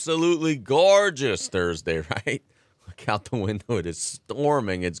Absolutely gorgeous Thursday, right? Look out the window. It is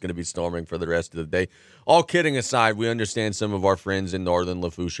storming. It's going to be storming for the rest of the day. All kidding aside, we understand some of our friends in northern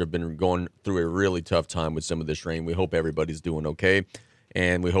Lafourche have been going through a really tough time with some of this rain. We hope everybody's doing okay,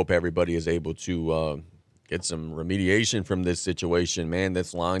 and we hope everybody is able to get some remediation from this situation. Man,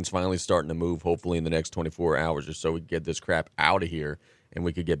 this line's finally starting to move. Hopefully in the next 24 hours or so we can get this crap out of here and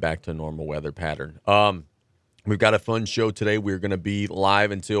we could get back to a normal weather pattern. We've got a fun show today. We're going to be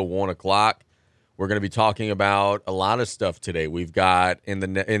live until 1 o'clock. We're going to be talking about a lot of stuff today. We've got,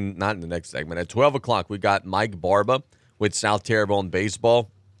 not in the next segment, at 12 o'clock, we got Mike Barba with South Terrebonne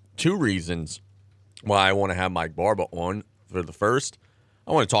Baseball. Two reasons why I want to have Mike Barba on. For the first,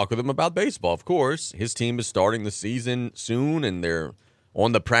 I want to talk with him about baseball, of course. His team is starting the season soon, and they're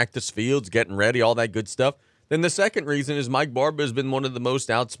on the practice fields, getting ready, all that good stuff. Then the second reason is Mike Barba has been one of the most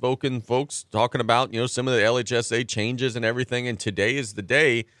outspoken folks talking about, some of the LHSAA changes and everything. And today is the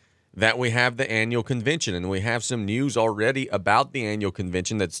day that we have the annual convention. And we have some news already about the annual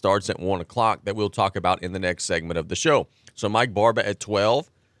convention that starts at 1 o'clock that we'll talk about in the next segment of the show. So Mike Barba at 12,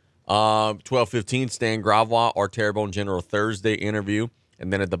 12:15, Stan Gravois, our Terrebonne General Thursday interview.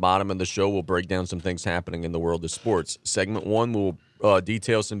 And then at the bottom of the show, we'll break down some things happening in the world of sports. Segment 1 will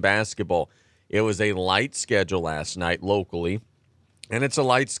detail some basketball. It was a light schedule last night locally, and it's a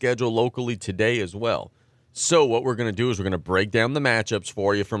light schedule locally today as well. So what we're going to do is we're going to break down the matchups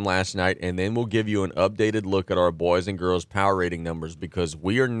for you from last night, and then we'll give you an updated look at our boys and girls power rating numbers, because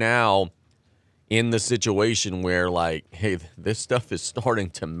we are now in the situation where, hey, this stuff is starting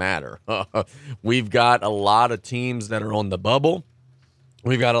to matter. We've got a lot of teams that are on the bubble.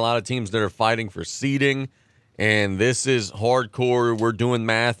 We've got a lot of teams that are fighting for seeding. And this is hardcore. We're doing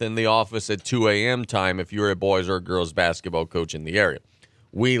math in the office at 2 a.m. time if you're a boys or girls basketball coach in the area.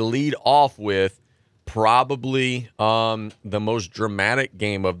 We lead off with probably the most dramatic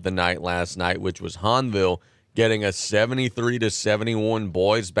game of the night last night, which was Hanville getting a 73-71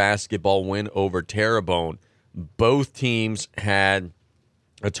 boys basketball win over Terrebonne. Both teams had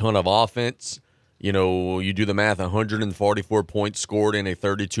a ton of offense. You do the math, 144 points scored in a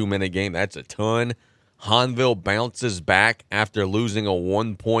 32-minute game. That's a ton. Hanville bounces back after losing a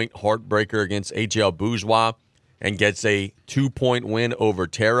 1-point heartbreaker against HL Bourgeois and gets a 2-point win over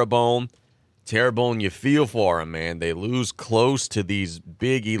Terrebonne. Terrebonne, you feel for them, man. They lose close to these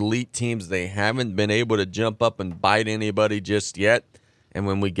big elite teams. They haven't been able to jump up and bite anybody just yet. And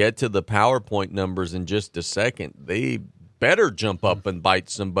when we get to the PowerPoint numbers in just a second, they better jump up and bite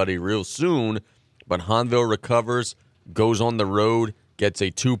somebody real soon. But Hanville recovers, goes on the road, gets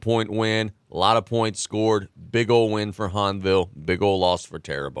a 2-point win. A lot of points scored. Big old win for Hanville. Big old loss for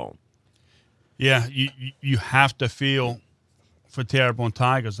Terrebonne. Yeah, you have to feel for Terrebonne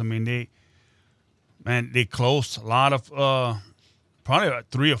Tigers. I mean, they closed a lot of probably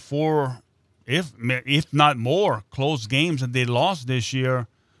 3 or 4, if not more, close games that they lost this year.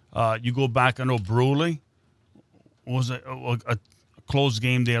 You go back, I know Bruley was a close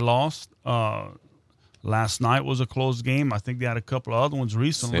game they lost. Last night was a close game. I think they had a couple of other ones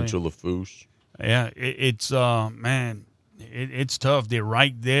recently. Central Lafourche. Yeah, it's tough. They're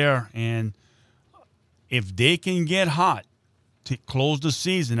right there, and if they can get hot to close the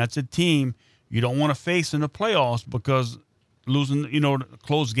season, that's a team you don't want to face in the playoffs, because losing,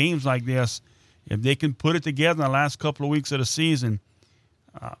 close games like this, if they can put it together in the last couple of weeks of the season,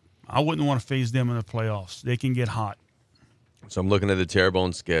 I wouldn't want to face them in the playoffs. They can get hot. So I'm looking at the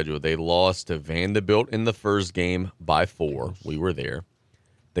Terrebonne schedule. They lost to Vanderbilt in the first game by 4. We were there.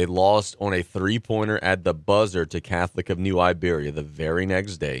 They lost on a 3-pointer at the buzzer to Catholic of New Iberia the very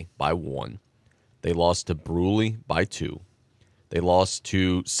next day by 1. They lost to Bruley by 2. They lost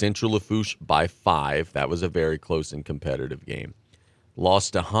to Central Lafourche by 5. That was a very close and competitive game.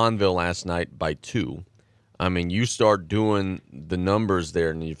 Lost to Hanville last night by 2. I mean, you start doing the numbers there,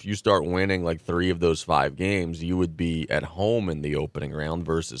 and if you start winning 3 of those 5 games, you would be at home in the opening round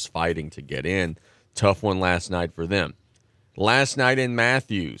versus fighting to get in. Tough one last night for them. Last night in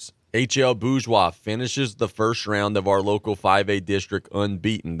Matthews, HL Bourgeois finishes the first round of our local 5A district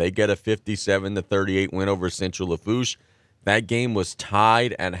unbeaten. They get a 57-38 win over Central Lafourche. That game was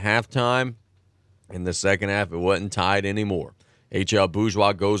tied at halftime. In the second half, it wasn't tied anymore. HL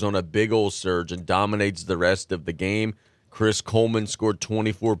Bourgeois goes on a big old surge and dominates the rest of the game. Chris Coleman scored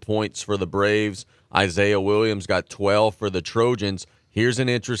 24 points for the Braves. Isaiah Williams got 12 for the Trojans. Here's an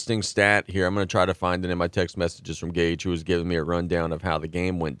interesting stat here. I'm going to try to find it in my text messages from Gage, who was giving me a rundown of how the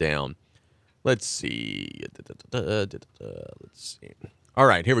game went down. Let's see. All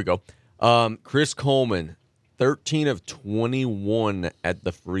right, here we go. Chris Coleman, 13 of 21 at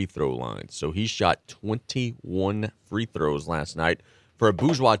the free throw line. So he shot 21 free throws last night for a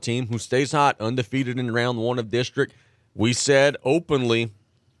Bourgeois team who stays hot, undefeated in round one of district. We said openly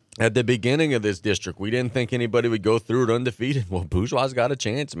at the beginning of this district, we didn't think anybody would go through it undefeated. Well, Bourgeois got a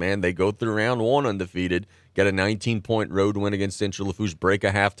chance, man. They go through round one undefeated, get a 19-point road win against Central Lafourche, break a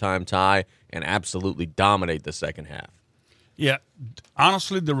halftime tie, and absolutely dominate the second half. Yeah,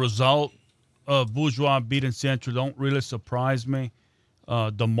 honestly, the result of Bourgeois beating Central don't really surprise me.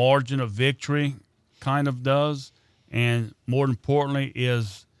 The margin of victory kind of does, and more importantly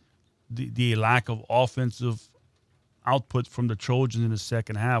is the lack of offensive output from the Trojans in the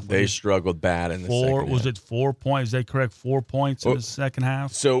second half. They struggled bad in the second half. Was it 4 points? Is that correct? 4 points in the second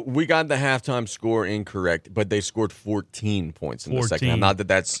half? So we got the halftime score incorrect, but they scored 14 points in the second half. Not that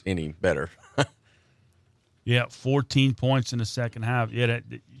that's any better. Yeah, 14 points in the second half. Yeah,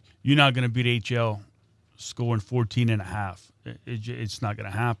 you're not going to beat HL scoring 14 and a half. It's not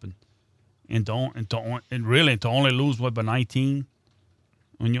going to happen. And really to only lose by 19.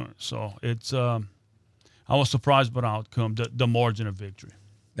 So it's I was surprised by the outcome, the margin of victory.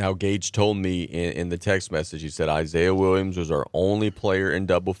 Now, Gage told me in the text message, he said Isaiah Williams was our only player in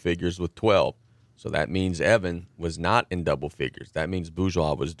double figures with 12. So that means Evan was not in double figures. That means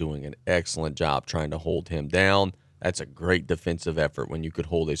Bourgeois was doing an excellent job trying to hold him down. That's a great defensive effort when you could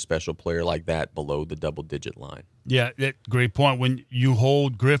hold a special player like that below the double-digit line. Yeah, great point. When you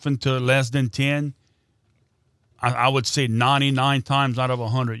hold Griffin to less than 10, I would say 99 times out of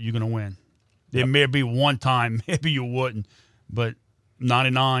 100 you're going to win. There may be one time maybe you wouldn't, but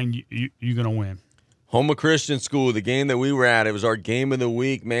 99 you're going to win. Houma Christian School, the game that we were at, it was our game of the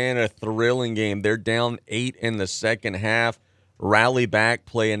week, man, a thrilling game. They're down 8 in the second half, rally back,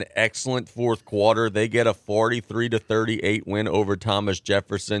 play an excellent fourth quarter. They get a 43-38 win over Thomas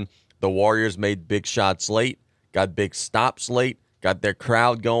Jefferson. The Warriors made big shots late, got big stops late, got their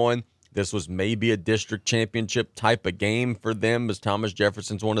crowd going. This was maybe a district championship type of game for them, as Thomas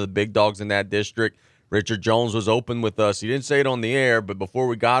Jefferson's one of the big dogs in that district. Richard Jones was open with us. He didn't say it on the air, but before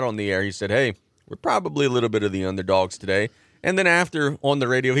we got on the air, he said, hey, we're probably a little bit of the underdogs today. And then after, on the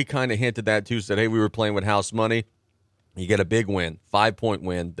radio, he kind of hinted that too, said, hey, we were playing with house money. You get a big win, 5-point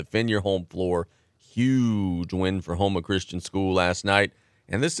win, defend your home floor. Huge win for Houma Christian School last night.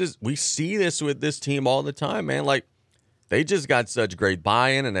 And we see this with this team all the time, man. Like, they just got such great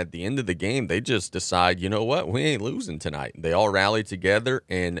buy-in, and at the end of the game, they just decide, you know what, we ain't losing tonight. They all rallied together,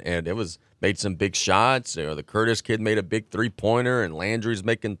 and it was made some big shots. The Curtis kid made a big three-pointer, and Landry's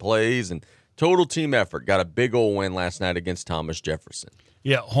making plays, and total team effort. Got a big old win last night against Thomas Jefferson.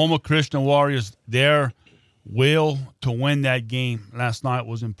 Yeah, Houma Christian Warriors, their will to win that game last night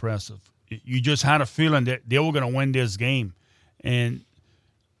was impressive. You just had a feeling that they were going to win this game, and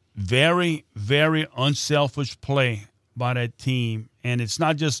very, very unselfish play by that team. And it's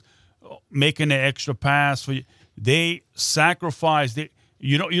not just making the extra pass. They sacrifice.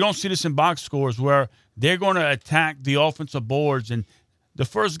 You don't see this in box scores where they're going to attack the offensive boards, and the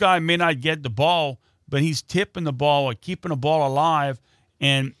first guy may not get the ball, but he's tipping the ball or keeping the ball alive,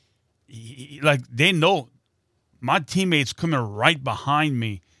 and they know my teammates coming right behind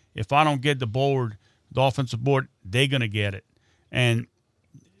me. If I don't get the offensive board, they're going to get it. And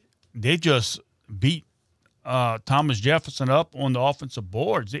they just beat Thomas Jefferson up on the offensive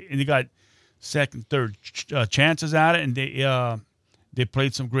boards. They got second, third chances at it, and they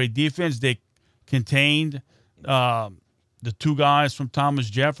played some great defense. They contained the two guys from Thomas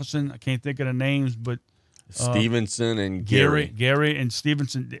Jefferson. I can't think of the names, but Stevenson and Gary. Gary and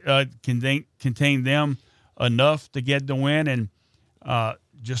Stevenson contained them enough to get the win, and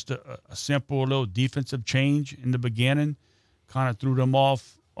just a simple little defensive change in the beginning kind of threw them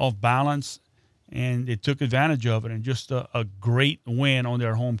off balance. And they took advantage of it, and just a great win on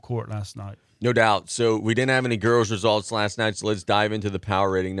their home court last night. No doubt. So we didn't have any girls' results last night, so let's dive into the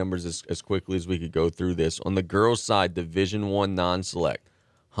power rating numbers as quickly as we could go through this. On the girls' side, Division I non-select.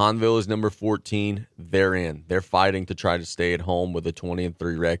 Hanville is number 14. They're in. They're fighting to try to stay at home with a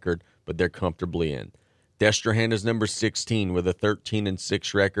 20-3 record, but they're comfortably in. Destrehan is number 16 with a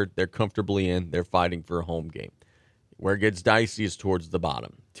 13-6 record. They're comfortably in. They're fighting for a home game. Where it gets dicey is towards the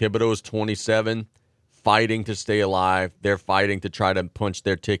bottom. Thibodeau is 27, fighting to stay alive. They're fighting to try to punch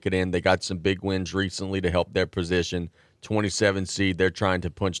their ticket in. They got some big wins recently to help their position. 27 seed, they're trying to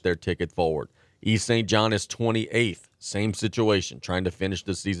punch their ticket forward. East St. John is 28th, same situation, trying to finish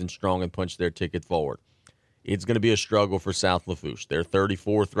the season strong and punch their ticket forward. It's going to be a struggle for South Lafourche. They're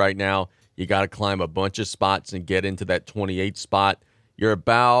 34th right now. You got to climb a bunch of spots and get into that 28th spot. You're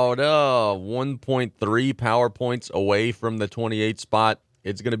about 1.3 power points away from the 28th spot.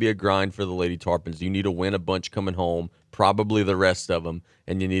 It's going to be a grind for the Lady Tarpons. You need to win a bunch coming home, probably the rest of them,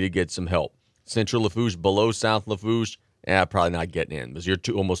 and you need to get some help. Central Lafourche below South Lafourche, Probably not getting in because you're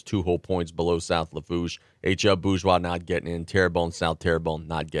almost 2 whole points below South Lafourche. HL Bourgeois not getting in. Terrebonne, South Terrebonne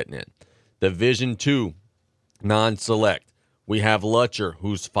not getting in. Division 2, non-select. We have Lutcher,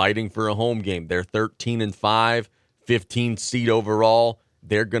 who's fighting for a home game. They're 13-5, 15 seed overall.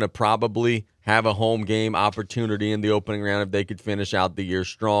 They're going to probably have a home game opportunity in the opening round if they could finish out the year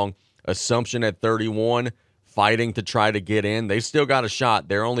strong. Assumption at 31, fighting to try to get in. They still got a shot.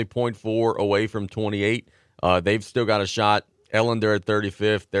 They're only 0.4 away from 28. They've still got a shot. Ellender at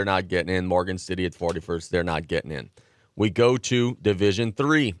 35th. They're not getting in. Morgan City at 41st. They're not getting in. We go to Division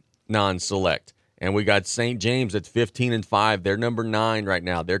 3, non-select. And we got St. James at 15-5. They're number 9 right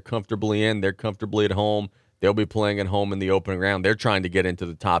now. They're comfortably in. They're comfortably at home. They'll be playing at home in the opening round. They're trying to get into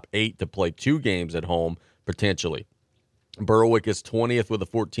the top 8 to play 2 games at home, potentially. Berwick is 20th with a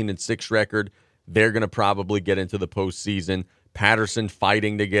 14-6 record. They're going to probably get into the postseason. Patterson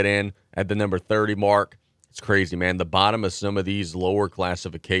fighting to get in at the number 30 mark. It's crazy, man. The bottom of some of these lower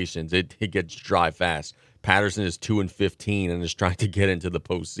classifications, it gets dry fast. Patterson is 2-15 and is trying to get into the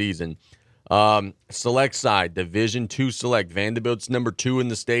postseason. Select side, Division 2 select. Vanderbilt's number 2 in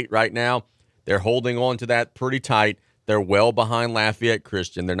the state right now. They're holding on to that pretty tight. They're well behind Lafayette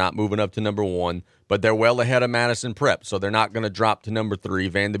Christian. They're not moving up to number 1, but they're well ahead of Madison Prep, so they're not going to drop to number 3.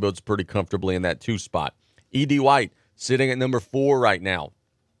 Vanderbilt's pretty comfortably in that 2 spot. E.D. White sitting at number 4 right now.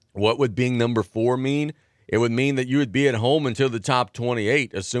 What would being number 4 mean? It would mean that you would be at home until the top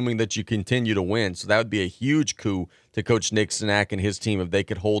 28, assuming that you continue to win. So that would be a huge coup to Coach Nick Sinak and his team if they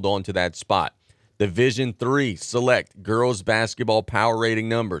could hold on to that spot. Division 3 select girls basketball power rating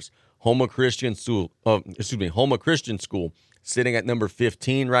numbers. Homa Christian School sitting at number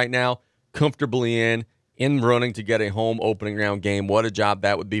 15 right now, comfortably in running to get a home opening round game. What a job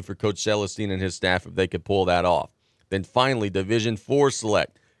that would be for Coach Celestine and his staff if they could pull that off. Then finally, Division 4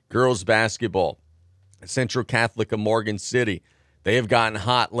 select girls basketball. Central Catholic of Morgan City. They have gotten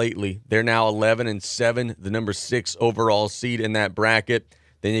hot lately. They're now 11-7, the number 6 overall seed in that bracket.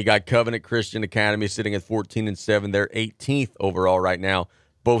 Then you got Covenant Christian Academy sitting at 14-7. They're 18th overall right now.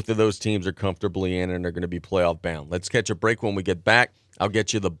 Both of those teams are comfortably in and are going to be playoff bound. Let's catch a break. When we get back, I'll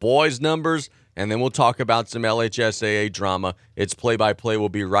get you the boys' numbers, and then we'll talk about some LHSAA drama. It's play-by-play. We'll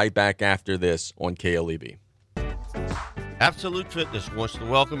be right back after this on KLEB. Absolute Fitness wants to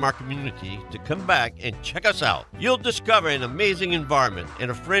welcome our community to come back and check us out. You'll discover an amazing environment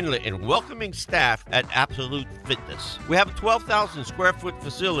and a friendly and welcoming staff at Absolute Fitness. We have a 12,000 square foot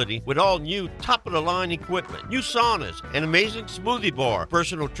facility with all new top-of-the-line equipment, new saunas, an amazing smoothie bar,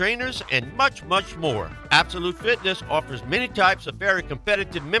 personal trainers, and much, much more. Absolute Fitness offers many types of very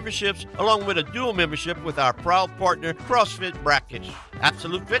competitive memberships, along with a dual membership with our proud partner, CrossFit Brackish.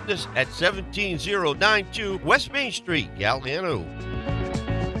 Absolute Fitness at 17092 West Main Street, Galliano.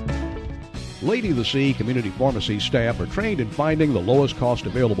 Lady of the Sea Community Pharmacy staff are trained in finding the lowest cost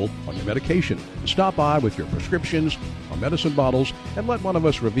available on your medication. Stop by with your prescriptions or medicine bottles and let one of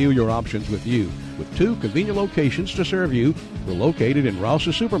us review your options with you. With 2 convenient locations to serve you, we're located in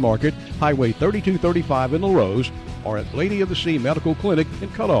Rouse's Supermarket, Highway 3235 in Larose, or at Lady of the Sea Medical Clinic in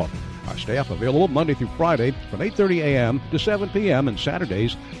Cutoff. Our staff available Monday through Friday from 8:30 a.m. to 7 p.m. and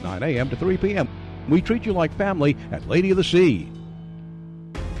Saturdays 9 a.m. to 3 p.m. We treat you like family at Lady of the Sea.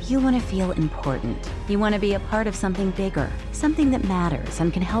 You want to feel important. You want to be a part of something bigger, something that matters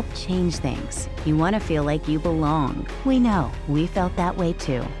and can help change things. You want to feel like you belong. We know. We felt that way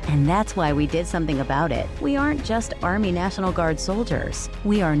too. And that's why we did something about it. We aren't just Army National Guard soldiers.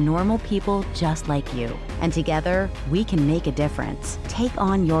 We are normal people just like you. And together, we can make a difference. Take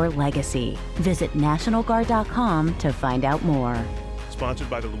on your legacy. Visit NationalGuard.com to find out more. Sponsored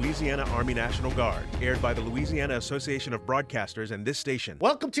by the Louisiana Army National Guard. Aired by the Louisiana Association of Broadcasters and this station.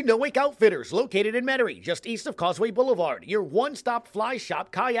 Welcome to No Wake Outfitters, located in Metairie, just east of Causeway Boulevard. Your one-stop fly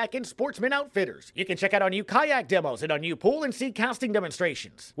shop, kayak, and sportsman outfitters. You can check out our new kayak demos and our new pool and sea casting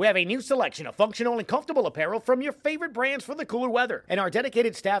demonstrations. We have a new selection of functional and comfortable apparel from your favorite brands for the cooler weather. And our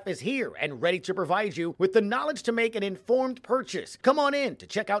dedicated staff is here and ready to provide you with the knowledge to make an informed purchase. Come on in to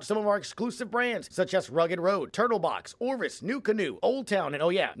check out some of our exclusive brands, such as Rugged Road, Turtlebox, Orvis, New Canoe, Old Town, and oh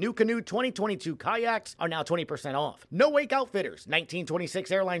yeah, New Canoe 2022 kayaks are now 20% off. No Wake Outfitters,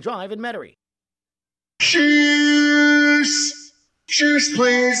 1926 Airline Drive in Metairie. Shoes! Shoes,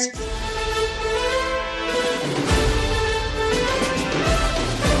 please!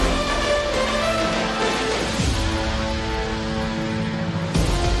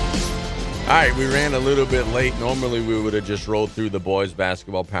 All right, we ran a little bit late. Normally, we would have just rolled through the boys'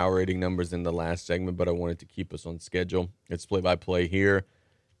 basketball power rating numbers in the last segment, but I wanted to keep us on schedule. It's play-by-play here.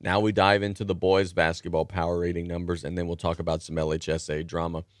 Now we dive into the boys' basketball power rating numbers, and then we'll talk about some LHSAA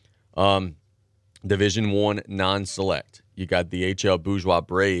drama. Division 1 non-select. You got the HL Bourgeois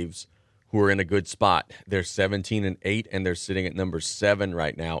Braves, who are in a good spot. They're 17-8, and they're sitting at number 7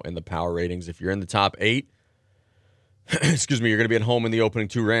 right now in the power ratings. If you're in the top 8, excuse me, you're going to be at home in the opening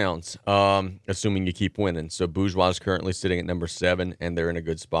 2 rounds, assuming you keep winning. So Bourgeois is currently sitting at number 7, and they're in a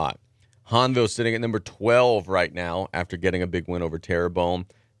good spot. Hanville's sitting at number 12 right now after getting a big win over Terrebonne.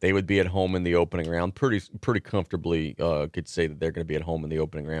 They would be at home in the opening round. Pretty comfortably could say that they're going to be at home in the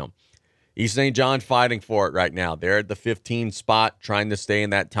opening round. East St. John fighting for it right now. They're at the 15 spot, trying to stay in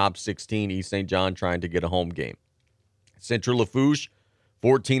that top 16. East St. John trying to get a home game. Central Lafourche,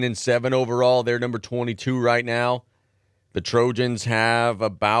 14-7 overall. They're number 22 right now. The Trojans have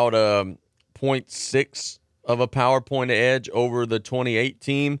about a 0.6 of a power point edge over the 28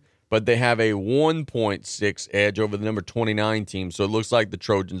 team, but they have a 1.6 edge over the number 29 team. So it looks like the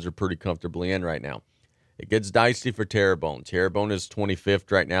Trojans are pretty comfortably in right now. It gets dicey for Terrebonne. Terrebonne is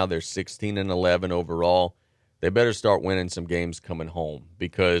 25th right now. They're 16-11 overall. They better start winning some games coming home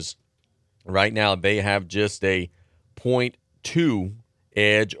because right now they have just a 0.2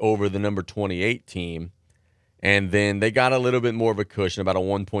 edge over the number 28 team. And then they got a little bit more of a cushion, about a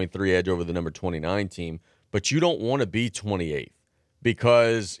 1.3 edge over the number 29 team. But you don't want to be 28th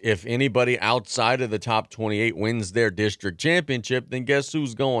because if anybody outside of the top 28 wins their district championship, then guess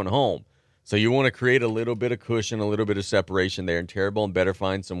who's going home? So you want to create a little bit of cushion, a little bit of separation there. And Terrebonne better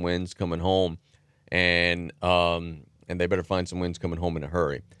find some wins coming home, and they better find some wins coming home in a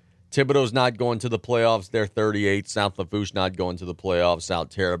hurry. Thibodaux's not going to the playoffs. They're 38. South Lafourche not going to the playoffs. South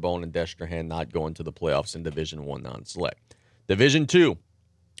Terrebonne and Destrehan not going to the playoffs in Division 1 non-select. Division 2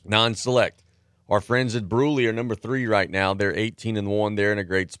 non-select. Our friends at Bruley are number 3 right now. They're 18-1. They're in a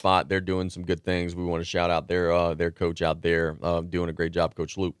great spot. They're doing some good things. We want to shout out their coach out there, doing a great job,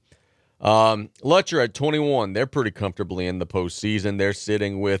 Coach Luke. Lutcher at 21, they're pretty comfortably in the postseason. They're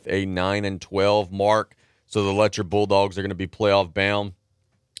sitting with a 9-12 mark, so the Lutcher Bulldogs are going to be playoff bound.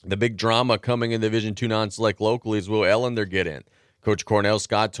 The big drama coming in Division 2 non-select locally is will Ellender get in? Coach Cornell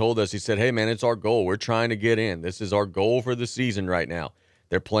Scott told us, he said, hey, man, it's our goal. We're trying to get in. This is our goal for the season right now.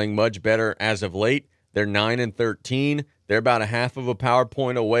 They're playing much better as of late. They're 9-13. They're about a half of a power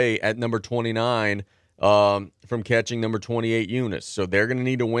point away at number 29 from catching number 28 Eunice. So they're going to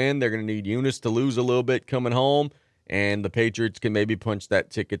need to win. They're going to need Eunice to lose a little bit coming home, and the Patriots can maybe punch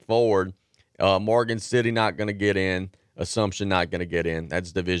that ticket forward. Morgan City not going to get in. Assumption not going to get in.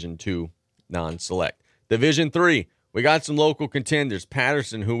 That's Division 2 non-select. Division 3, we got some local contenders.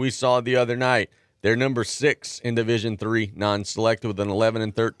 Patterson, who we saw the other night, they're number 6 in Division 3 non-select with an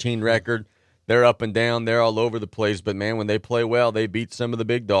 11-13 record. They're up and down. They're all over the place. But, man, when they play well, they beat some of the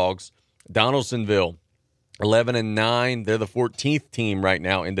big dogs. Donaldsonville, 11-9. They're the 14th team right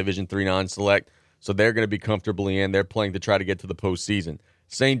now in Division 3 non-select, so they're going to be comfortably in. They're playing to try to get to the postseason.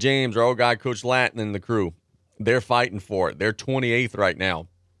 St. James, our old guy, Coach Latin and the crew, they're fighting for it. They're 28th right now.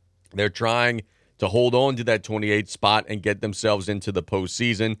 They're trying to hold on to that 28th spot and get themselves into the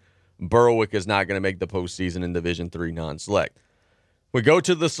postseason. Berwick is not going to make the postseason in Division 3 non-select. We go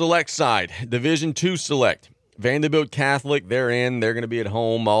to the select side, Division 2 select. Vanderbilt Catholic, they're in. They're going to be at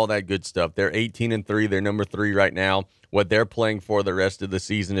home, all that good stuff. They're 18-3. They're number 3 right now. What they're playing for the rest of the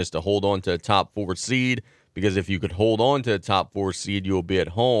season is to hold on to a top 4 seed, because if you could hold on to a top 4 seed, you'll be at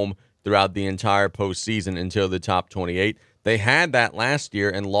home throughout the entire postseason until the top 28. They had that last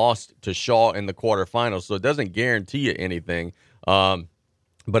year and lost to Shaw in the quarterfinals, so it doesn't guarantee you anything.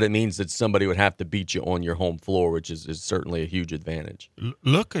 But it means that somebody would have to beat you on your home floor, which is certainly a huge advantage.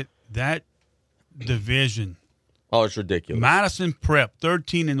 Look at that division. Oh, it's ridiculous. Madison Prep,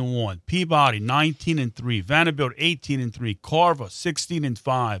 13-1. Peabody, 19-3. Vanderbilt, 18-3. Carver,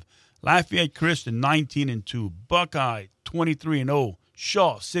 16-5. Lafayette Christian, 19-2. Buckeye, 23-0.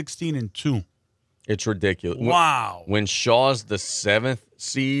 Shaw, 16-2. It's ridiculous. Wow. When Shaw's the 7th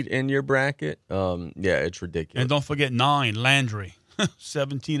seed in your bracket, yeah, it's ridiculous. And don't forget 9, Landry,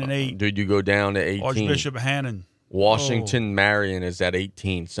 17-8. Dude, you go down to 18. Archbishop Hannon. Washington Marion is at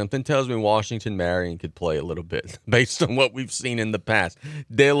 18. Something tells me Washington Marion could play a little bit based on what we've seen in the past.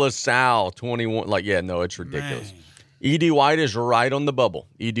 De La Salle, 21. It's ridiculous. Man. E.D. White is right on the bubble.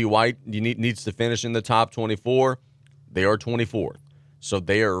 E.D. White needs to finish in the top 24. They are 24th. So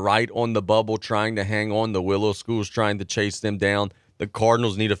they are right on the bubble trying to hang on. The Willow School's trying to chase them down. The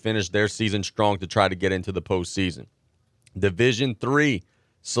Cardinals need to finish their season strong to try to get into the postseason. Division 3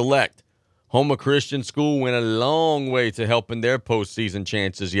 select. Houma Christian School went a long way to helping their postseason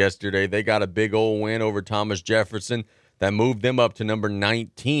chances yesterday. They got a big old win over Thomas Jefferson that moved them up to number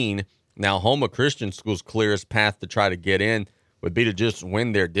 19. Now, Houma Christian School's clearest path to try to get in would be to just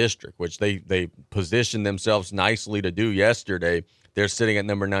win their district, which they positioned themselves nicely to do yesterday. They're sitting at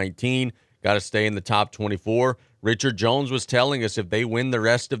number 19. got to stay in the top 24. Richard Jones was telling us if they win the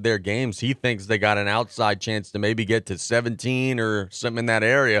rest of their games, he thinks they got an outside chance to maybe get to 17 or something in that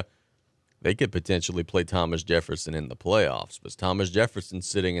area. They could potentially play Thomas Jefferson in the playoffs. But Thomas Jefferson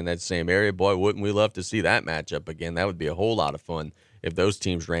sitting in that same area, boy, wouldn't we love to see that matchup again? That would be a whole lot of fun if those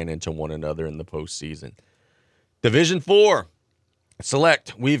teams ran into one another in the postseason. Division 4.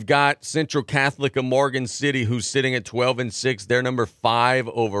 Select. We've got Central Catholic of Morgan City, who's sitting at 12-6. They're number 5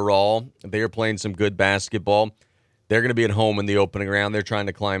 overall. They are playing some good basketball. They're going to be at home in the opening round. They're trying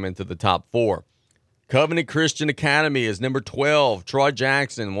to climb into the top 4. Covenant Christian Academy is number 12. Troy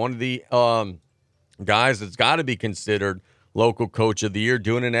Jackson, one of the guys that's got to be considered local coach of the year,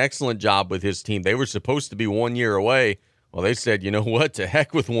 doing an excellent job with his team. They were supposed to be 1 year away. Well, they said, you know what? To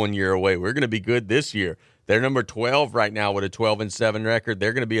heck with 1 year away. We're going to be good this year. They're number 12 right now with a 12-7 record.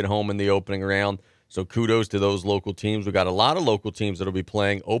 They're going to be at home in the opening round. So kudos to those local teams. We've got a lot of local teams that will be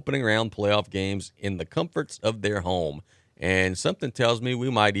playing opening round playoff games in the comforts of their home. And something tells me we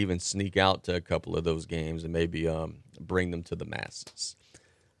might even sneak out to a couple of those games and maybe bring them to the masses.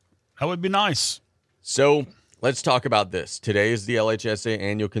 That would be nice. So let's talk about this. Today is the LHSAA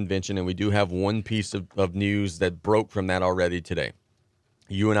annual convention, and we do have one piece of news that broke from that already today.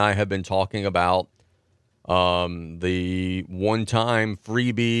 You and I have been talking about the one-time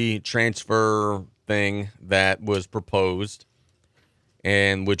freebie transfer thing that was proposed,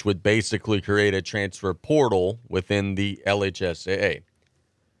 and which would basically create a transfer portal within the LHSAA.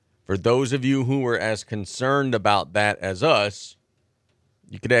 For those of you who were as concerned about that as us,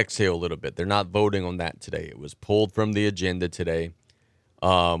 you could exhale a little bit. They're not voting on that today. It was pulled from the agenda today.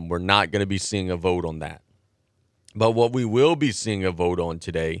 We're not going to be seeing a vote on that. But what we will be seeing a vote on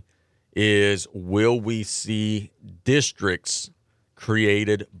today is, will we see districts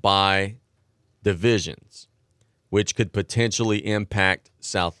created by divisions, which could potentially impact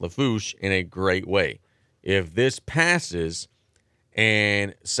South Lafourche in a great way. If this passes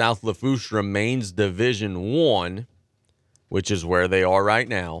and South Lafourche remains Division 1, which is where they are right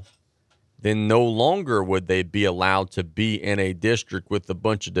now, then no longer would they be allowed to be in a district with a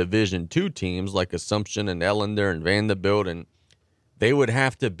bunch of Division 2 teams like Assumption and Ellender and Vanderbilt, and they would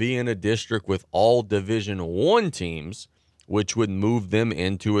have to be in a district with all Division 1 teams, which would move them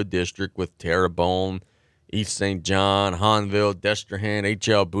into a district with Terrebonne, East St. John, Hanville, Destrehan,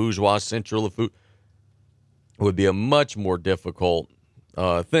 H.L. Bourgeois, Central Lafourche. It would be a much more difficult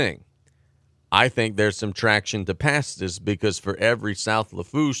thing. I think there's some traction to pass this, because for every South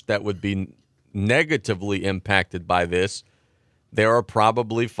Lafourche that would be negatively impacted by this, there are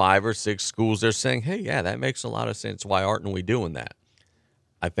probably 5 or 6 schools that are saying, hey, yeah, that makes a lot of sense. Why aren't we doing that?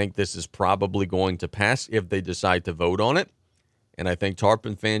 I think this is probably going to pass if they decide to vote on it. And I think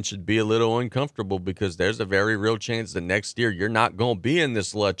Tarpon fans should be a little uncomfortable, because there's a very real chance that next year you're not going to be in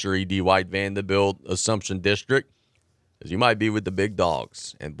this Letcher, E.D. White, Vanderbilt, Assumption district, because you might be with the big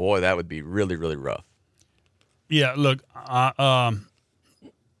dogs. And, boy, that would be really, really rough. Yeah, look, from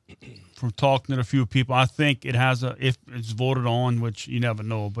talking to a few people, I think it has if it's voted on, which you never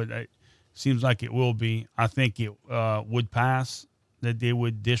know, but it seems like it will be, I think it would pass, that they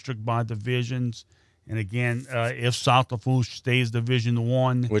would district by divisions. And again, if South Lafourche stays Division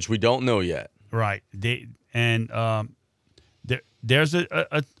 1, which we don't know yet, right? There's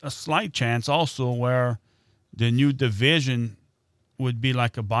a slight chance also where the new division would be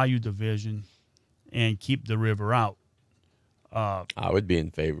like a Bayou division and keep the river out. I would be in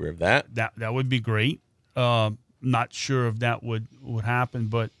favor of that. That would be great. Not sure if that would happen,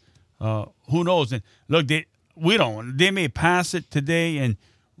 but who knows? And look, they may pass it today, and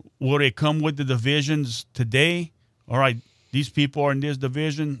will they come with the divisions today? All right, these people are in this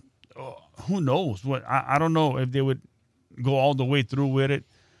division. Who knows? What I don't know if they would go all the way through with it.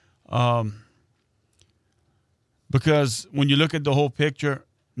 Because when you look at the whole picture,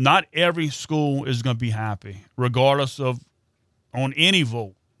 not every school is going to be happy, regardless of on any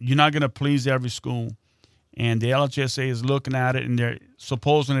vote. You're not going to please every school. And the LHSAA is looking at it, and they're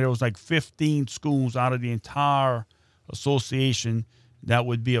supposing there was like 15 schools out of the entire association that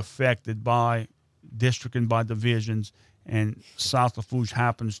would be affected by district and by divisions, and South Lafourche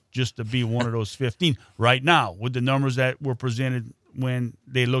happens just to be one of those 15 right now with the numbers that were presented when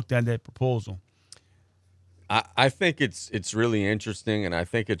they looked at that proposal. I think it's really interesting, and I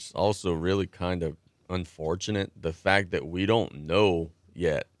think it's also really kind of unfortunate, the fact that we don't know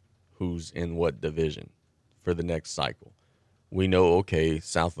yet who's in what division for the next cycle. We know, okay,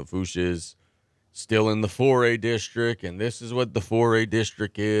 South Lafourche is still in the 4A district, and this is what the 4A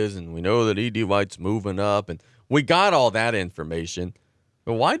district is, and we know that E.D. White's moving up, and we got all that information.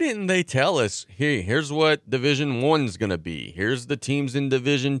 But why didn't they tell us, hey, here's what Division 1's going to be. Here's the teams in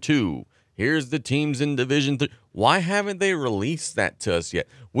Division 2. Here's the teams in Division 3. Why haven't they released that to us yet?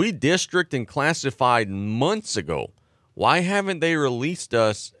 We district and classified months ago. Why haven't they released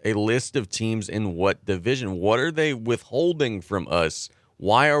us a list of teams in what division? What are they withholding from us?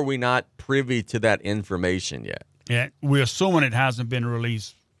 Why are we not privy to that information yet? Yeah, we're assuming it hasn't been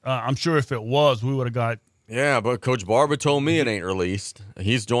released. I'm sure if it was, we would have got. Yeah, but Coach Barba told me it ain't released.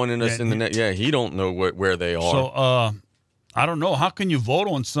 He's joining us in the net. Yeah, he don't know where they are. So, I don't know. How can you vote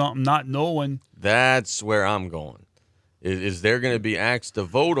on something not knowing? That's where I'm going. Is they're going to be asked to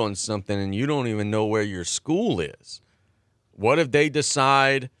vote on something and you don't even know where your school is? What if they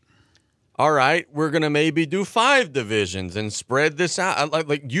decide, all right, we're going to maybe do 5 divisions and spread this out?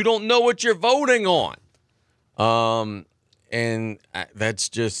 Like you don't know what you're voting on. And that's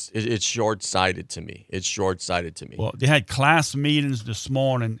just, it's short-sighted to me. It's short-sighted to me. Well, they had class meetings this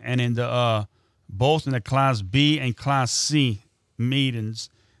morning, and in the both in the Class B and Class C meetings,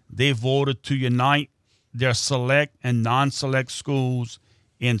 they voted to unite their select and non-select schools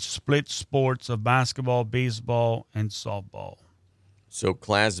in split sports of basketball, baseball, and softball. So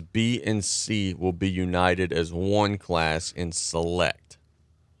Class B and C will be united as one class in select,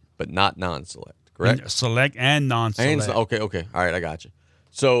 but not non-select. Correct? Select and non-select. Okay. All right, I got you.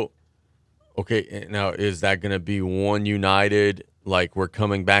 So, okay, now is that going to be one united, like we're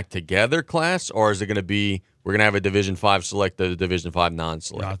coming back together class, or is it going to be we're going to have a Division 5 select, a Division 5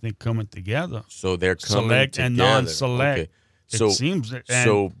 non-select? Yeah, I think coming together. So they're coming select together. And non-select. Okay. So, it seems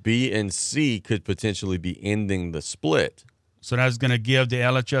so B and C could potentially be ending the split. So that's going to give the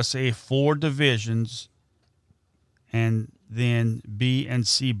LHSAA 4 divisions and then B and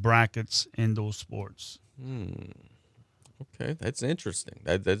C brackets in those sports. Okay, that's interesting.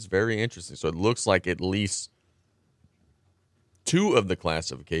 That's very interesting. So it looks like at least 2 of the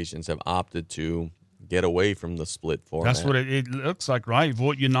classifications have opted to get away from the split format. That's what it looks like, right?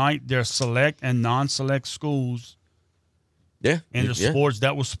 Vote unite their select and non-select schools. Yeah, in the sports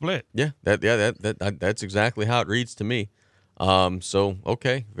that was split. Yeah, that's exactly how it reads to me. So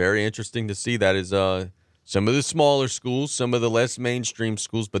okay, very interesting to see. That is some of the smaller schools, some of the less mainstream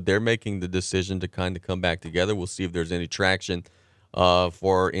schools, but they're making the decision to kind of come back together. We'll see if there's any traction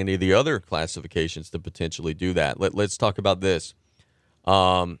for any of the other classifications to potentially do that. Let's talk about this.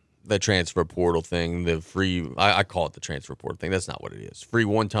 The transfer portal thing, the free, I call it the transfer portal thing. That's not what it is. Free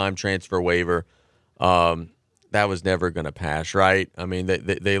one-time transfer waiver. That was never going to pass, right? I mean,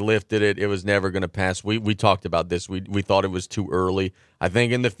 they lifted it. It was never going to pass. We talked about this. We thought it was too early. I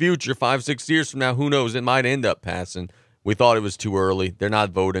think in the future, 5-6 years from now, who knows? It might end up passing. We thought it was too early. They're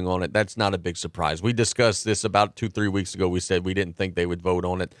not voting on it. That's not a big surprise. We discussed this about 2-3 weeks ago. We said we didn't think they would vote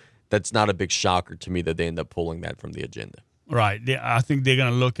on it. That's not a big shocker to me that they end up pulling that from the agenda. Right. I think they're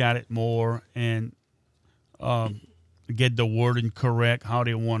going to look at it more and get the wording correct, how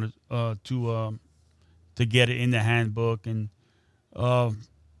they want to get it in the handbook. And,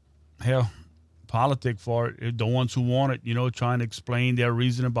 politic for it, the ones who want it, trying to explain their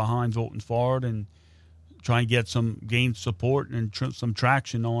reasoning behind voting for it and try and gain support and some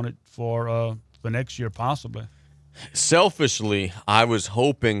traction on it for next year possibly. Selfishly, I was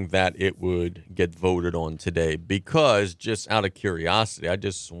hoping that it would get voted on today because just out of curiosity, I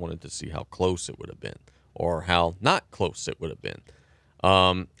just wanted to see how close it would have been or how not close it would have been.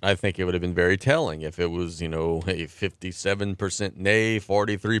 I think it would have been very telling if it was, a 57% nay,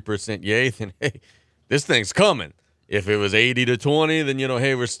 43% yay, then, hey, this thing's coming. If it was 80-20, then,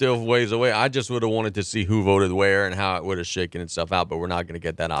 hey, we're still ways away. I just would have wanted to see who voted where and how it would have shaken itself out, but we're not going to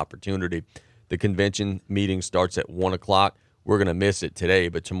get that opportunity. The convention meeting starts at 1 o'clock. We're going to miss it today,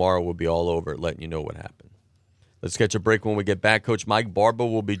 but tomorrow we'll be all over it, letting you know what happened. Let's catch a break. When we get back, Coach Mike Barba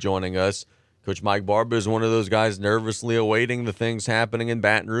will be joining us. Coach Mike Barba is one of those guys nervously awaiting the things happening in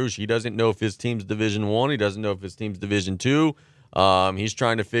Baton Rouge. He doesn't know if his team's Division I. He doesn't know if his team's Division II. He's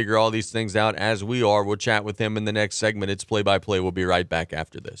trying to figure all these things out as we are. We'll chat with him in the next segment. It's Play-by-Play. We'll be right back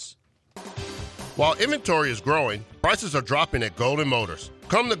after this. While inventory is growing, prices are dropping at Golden Motors.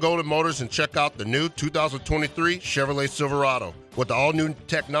 Come to Golden Motors and check out the new 2023 Chevrolet Silverado with the all-new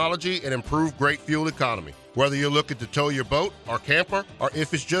technology and improved great fuel economy. Whether you're looking to tow your boat or camper, or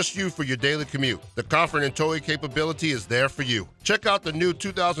if it's just you for your daily commute, the comfort and towing capability is there for you. Check out the new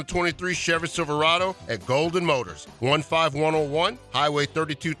 2023 Chevy Silverado at Golden Motors, 15101 Highway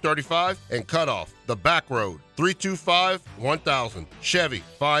 3235 and Cutoff, the back road, 325-1000. Chevy,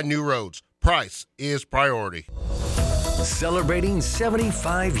 find new roads. Price is priority. Celebrating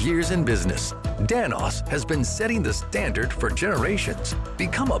 75 years in business, Danos has been setting the standard for generations.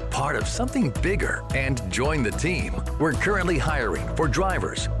 Become a part of something bigger and join the team. We're currently hiring for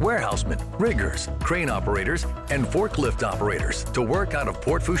drivers, warehousemen, riggers, crane operators, and forklift operators to work out of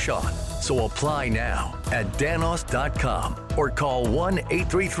Port Fourchon. So apply now at danos.com or call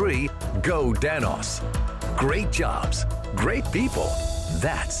 1-833-GO-DANOS. Great jobs, great people.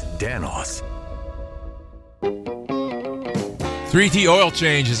 That's Danos. 3T Oil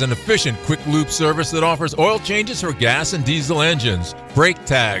Change is an efficient, quick loop service that offers oil changes for gas and diesel engines, brake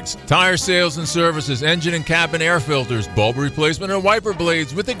tags, tire sales and services, engine and cabin air filters, bulb replacement, and wiper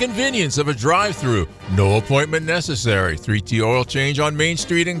blades with the convenience of a drive-through. No appointment necessary. 3T Oil Change on Main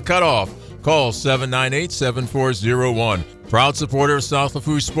Street in Cutoff. Call 798-7401. Proud supporter of South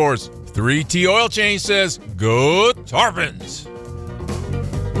Lafourche Sports. 3T Oil Change says, go Tarpons!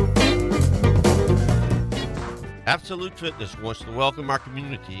 Absolute Fitness wants to welcome our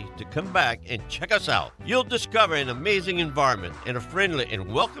community to come back and check us out. You'll discover an amazing environment and a friendly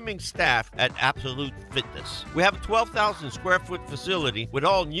and welcoming staff at Absolute Fitness. We have a 12,000 square foot facility with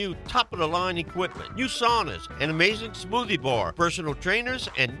all new top-of-the-line equipment, new saunas, an amazing smoothie bar, personal trainers,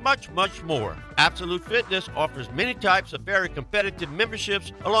 and much, much more. Absolute Fitness offers many types of very competitive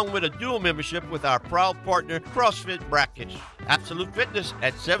memberships, along with a dual membership with our proud partner, CrossFit Brackish. Absolute Fitness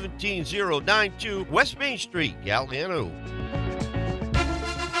at 17092 West Main Street, Galliano.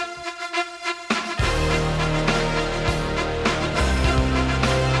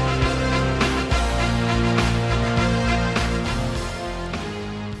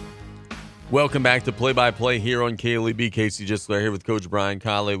 Welcome back to Play-by-Play here on KLEB. Casey Gisclair here with Coach Brian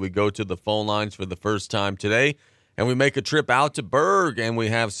Callais. We go to the phone lines for the first time today, and we make a trip out to Berg, and we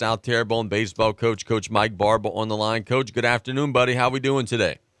have South Terrebonne baseball coach, Coach Mike Barba, on the line. Coach, good afternoon, buddy. How we doing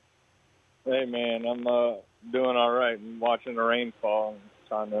today? Hey, man, I'm doing all right. I'm watching the rain fall and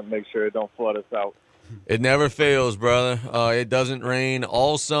trying to make sure it don't flood us out. It never fails, brother. It doesn't rain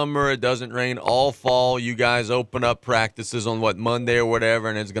all summer. It doesn't rain all fall. You guys open up practices on, Monday or whatever,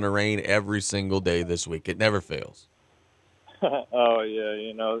 and it's going to rain every single day this week. It never fails. Oh,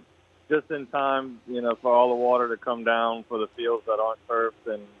 yeah, just in time, for all the water to come down for the fields that aren't turfed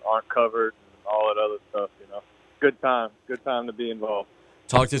and aren't covered and all that other stuff, Good time to be involved.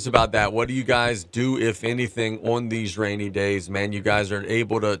 Talk to us about that. What do you guys do, if anything, on these rainy days, man? You guys are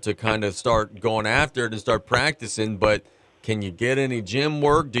able to kind of start going after it and start practicing, but can you get any gym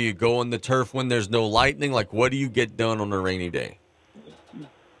work? Do you go on the turf when there's no lightning? What do you get done on a rainy day?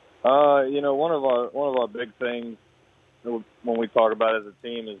 One of our big things when we talk about it as a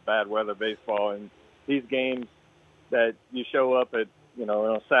team is bad weather baseball, and these games that you show up at,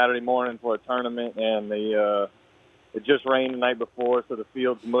 on a Saturday morning for a tournament, and it just rained the night before, so the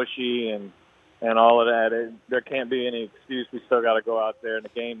field's mushy and all of that. There can't be any excuse. We still got to go out there, and the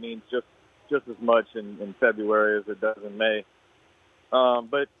game means just as much in February as it does in May.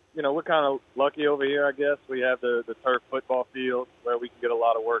 But we're kind of lucky over here, I guess. We have the turf football field where we can get a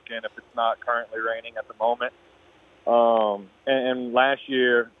lot of work in if it's not currently raining at the moment. And last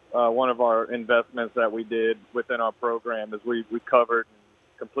year, one of our investments that we did within our program is we covered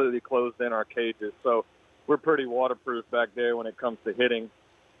and completely closed in our cages. So we're pretty waterproof back there when it comes to hitting.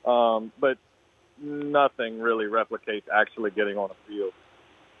 But nothing really replicates actually getting on a field.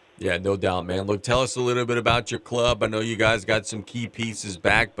 Yeah, no doubt, man. Look, tell us a little bit about your club. I know you guys got some key pieces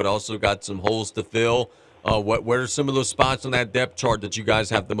back, but also got some holes to fill. What are some of those spots on that depth chart that you guys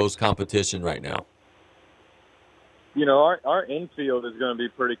have the most competition right now? Our infield is going to be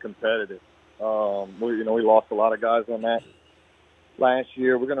pretty competitive. We lost a lot of guys on that last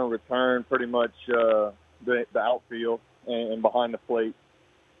year. We're going to return pretty much the outfield and behind the plate.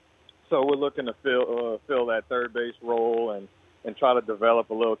 So we're looking to fill that third base role and try to develop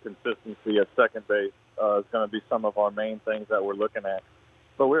a little consistency at second base. It's going to be some of our main things that we're looking at.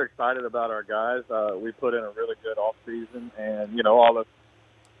 But we're excited about our guys. We put in a really good offseason, and all the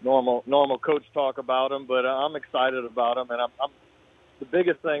normal coach talk about them. But I'm excited about them, and I'm the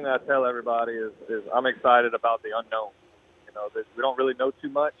biggest thing that I tell everybody is I'm excited about the unknown. That we don't really know too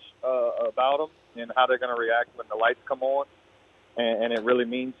much about them and how they're going to react when the lights come on, and it really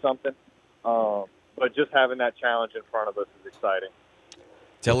means something. But just having that challenge in front of us is exciting.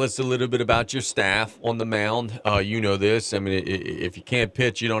 Tell us a little bit about your staff on the mound. You know this. I mean, if you can't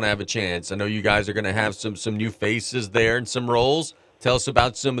pitch, you don't have a chance. I know you guys are going to have some new faces there and some roles. Tell us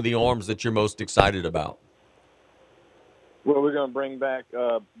about some of the arms that you're most excited about. Well, we're going to bring back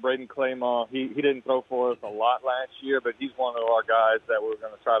Braden Claymore. He didn't throw for us a lot last year, but he's one of our guys that we're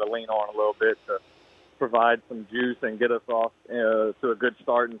going to try to lean on a little bit to provide some juice and get us off to a good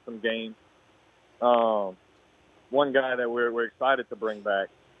start in some games. one guy that we're excited to bring back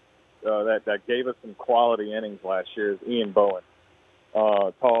that gave us some quality innings last year is Ian Bowen.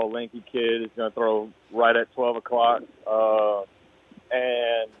 Tall, lanky kid. He's going to throw right at 12 o'clock,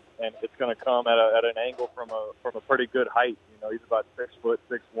 and it's going to come at an angle from a pretty good height. You know, he's about 6'6",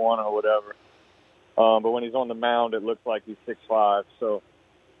 6'1", or whatever. But when he's on the mound, it looks like he's 6'5". So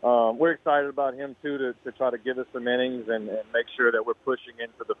we're excited about him too to try to give us some innings and make sure that we're pushing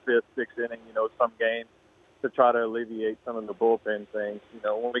into the 5th, 6th inning. You know, some games to try to alleviate some of the bullpen things. You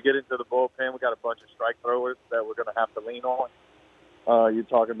know, when we get into the bullpen, we got a bunch of strike throwers that we're going to have to lean on. You're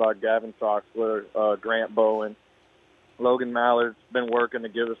talking about Gavin Troxler, Grant Bowen, Logan Mallard's been working to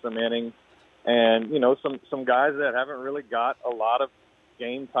give us some innings, and you know some guys that haven't really got a lot of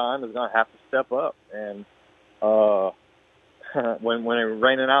game time is going to have to step up. And when they're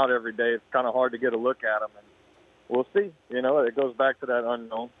raining out every day, it's kind of hard to get a look at them. And we'll see. You know, it goes back to that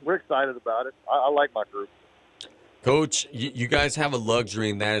unknown. We're excited about it. I like my group. Coach, you guys have a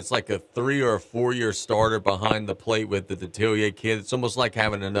luxury in that it's like a 3 or 4 year starter behind the plate with the Detillier kid. It's almost like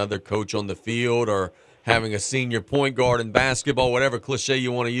having another coach on the field or having a senior point guard in basketball, whatever cliche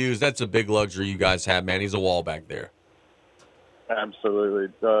you want to use. That's a big luxury you guys have, man. He's a wall back there.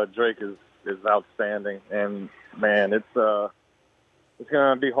 Absolutely. Drake is outstanding, and man, it's going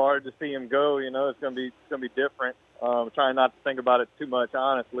to be hard to see him go. You know, it's going to be different. I'm trying not to think about it too much,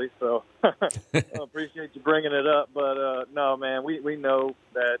 honestly. So I appreciate you bringing it up. But no, man, we know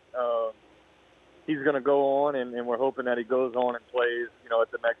that he's going to go on, and we're hoping that he goes on and plays, you know,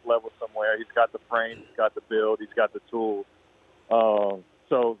 at the next level somewhere. He's got the frame, he's got the build, he's got the tools.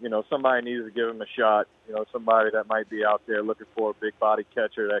 So, you know, somebody needs to give him a shot. You know, somebody that might be out there looking for a big body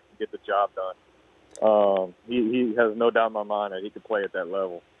catcher that can get the job done. He has no doubt in my mind that he could play at that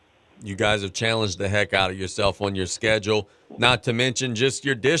level. You guys have challenged the heck out of yourself on your schedule. Not to mention just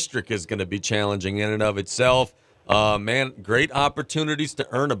your district is going to be challenging in and of itself. Man, great opportunities to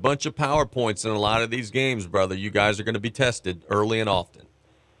earn a bunch of power points in a lot of these games, brother. You guys are going to be tested early and often.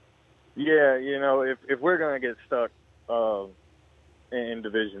 Yeah, you know, if we're going to get stuck in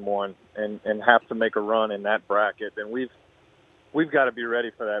Division I and have to make a run in that bracket, then we've got to be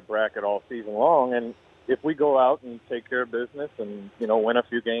ready for that bracket all season long. And if we go out and take care of business and, you know, win a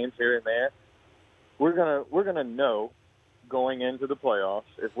few games here and there, we're gonna know going into the playoffs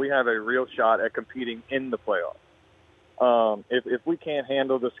if we have a real shot at competing in the playoffs. If we can't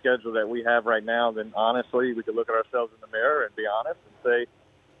handle the schedule that we have right now, then honestly we could look at ourselves in the mirror and be honest and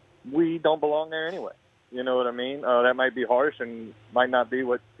say we don't belong there anyway. You know what I mean? That might be harsh and might not be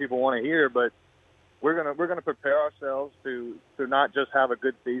what people want to hear, but we're gonna prepare ourselves to not just have a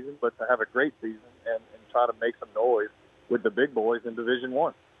good season, but to have a great season and try to make some noise with the big boys in Division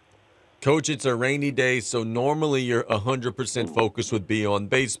I. Coach, it's a rainy day, so normally your 100% focus would be on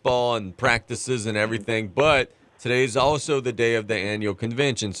baseball and practices and everything, but today's also the day of the annual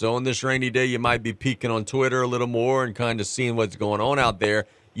convention. So on this rainy day, you might be peeking on Twitter a little more and kind of seeing what's going on out there.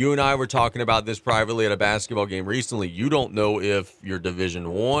 You and I were talking about this privately at a basketball game recently. You don't know if you're Division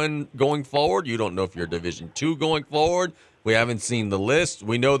I going forward. You don't know if you're Division II going forward. We haven't seen the list.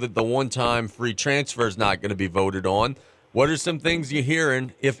 We know that the one-time free transfer is not going to be voted on. What are some things you're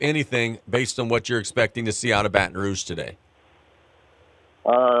hearing, if anything, based on what you're expecting to see out of Baton Rouge today?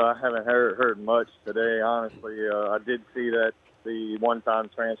 I haven't heard much today, honestly. I did see that the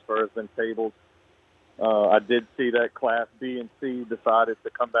one-time transfer has been tabled. I did see that Class B and C decided to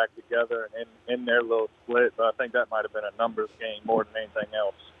come back together in their little split, but I think that might have been a numbers game more than anything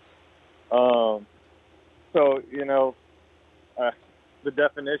else. So, you know, the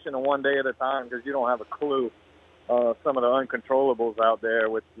definition of one day at a time, because you don't have a clue. Some of the uncontrollables out there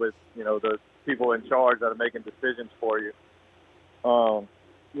with you know, the people in charge that are making decisions for you.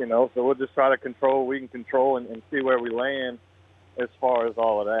 You know, so we'll just try to control what we can control and see where we land as far as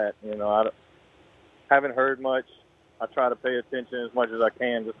all of that. You know, I haven't heard much. I try to pay attention as much as I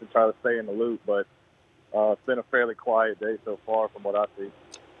can just to try to stay in the loop, but it's been a fairly quiet day so far from what I see.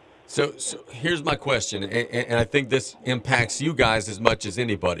 So here's my question, and I think this impacts you guys as much as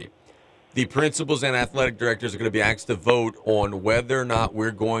anybody. The principals and athletic directors are going to be asked to vote on whether or not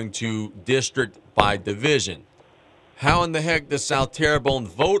we're going to district by division. How in the heck does South Terrebonne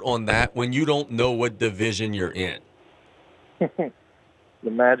vote on that when you don't know what division you're in? The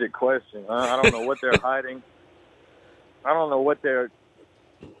magic question. I don't know what they're hiding. I don't know what their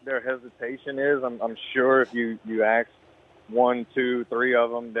hesitation is. I'm sure if you ask 1, 2, 3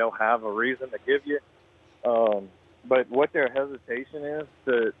 of them, they'll have a reason to give you. But what their hesitation is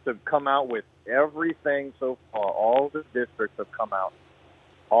to come out with everything so far. All the districts have come out.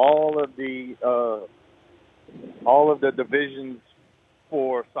 All of the divisions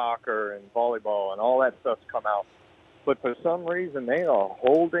for soccer and volleyball and all that stuff's come out. but for some reason they are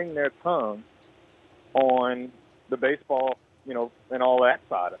holding their tongue on the baseball, you know, and all that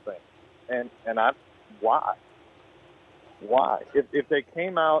side of things. And why? Why? If they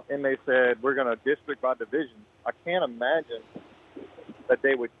came out and they said, we're going to district by division, I can't imagine that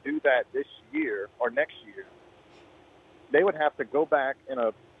they would do that this year or next year. They would have to go back in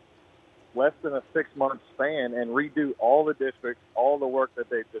a less than a 6-month span and redo all the districts, all the work that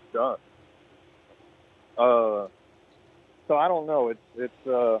they've just done. So I don't know. It's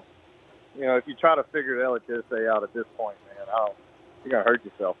you know, if you try to figure the LHSAA out at this point, man, you're going to hurt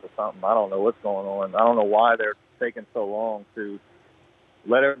yourself or something. I don't know what's going on. I don't know why they're taking so long to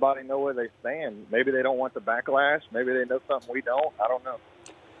let everybody know where they stand. Maybe they don't want the backlash. Maybe they know something we don't. I don't know.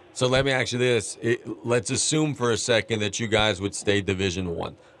 So let me ask you this. Let's assume for a second that you guys would stay Division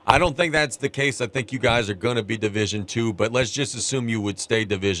I. I don't think that's the case. I think you guys are going to be Division II, but let's just assume you would stay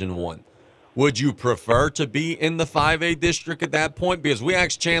Division I. Would you prefer to be in the 5A district at that point? Because we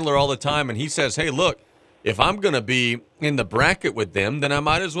ask Chandler all the time, and he says, hey, look, if I'm going to be in the bracket with them, then I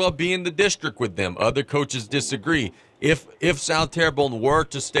might as well be in the district with them. Other coaches disagree. If South Terrebonne were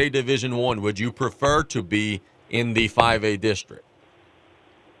to stay Division I, would you prefer to be in the 5A district?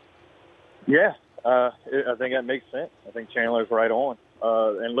 Yeah, I think that makes sense. I think Chandler's right on.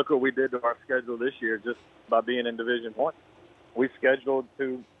 And look what we did to our schedule this year just by being in Division I. We scheduled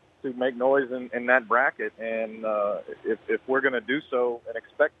to make noise in that bracket, and if we're going to do so and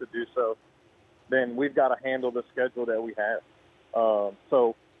expect to do so, then we've got to handle the schedule that we have.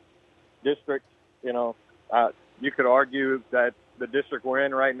 So district, you know, you could argue that the district we're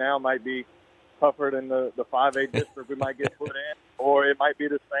in right now might be tougher than the 5A district we might get put in, or it might be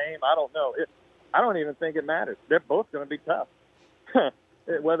the same. I don't know. I don't even think it matters. They're both going to be tough.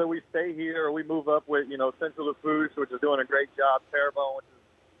 Whether we stay here or we move up with, you know, Central Lafourche, which is doing a great job, Terrebonne,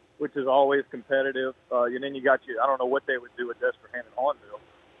 which is always competitive. And then you got I don't know what they would do with Destrehan and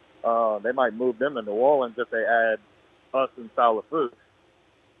Hahnville. They might move them to New Orleans if they add us and South Lafourche.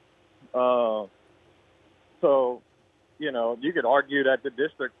 So, you know, you could argue that the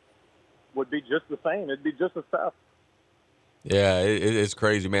district would be just the same. It'd be just as tough. Yeah, it's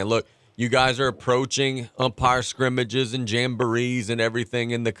crazy, man. Look, you guys are approaching umpire scrimmages and jamborees and everything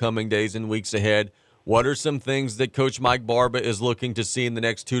in the coming days and weeks ahead. What are some things that Coach Mike Barba is looking to see in the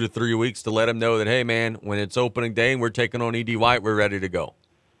next 2 to 3 weeks to let him know that, hey, man, when it's opening day and we're taking on E.D. White, we're ready to go?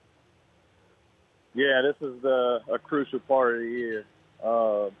 Yeah, this is a crucial part of the year,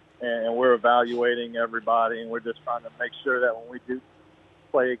 and we're evaluating everybody, and we're just trying to make sure that when we do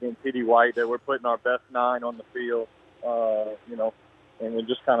play against E.D. White that we're putting our best 9 on the field, you know, and we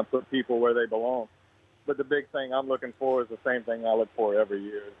just kind of put people where they belong. But the big thing I'm looking for is the same thing I look for every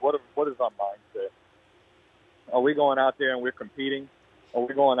year. What is our mindset? Are we going out there and we're competing? Are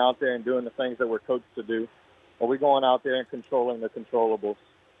we going out there and doing the things that we're coached to do? Are we going out there and controlling the controllables?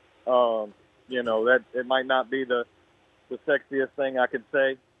 You know, that it might not be the sexiest thing I could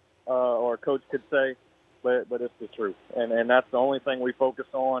say or a coach could say, but it's the truth. And that's the only thing we focus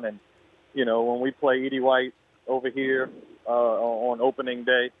on. And, you know, when we play E.D. White over here on opening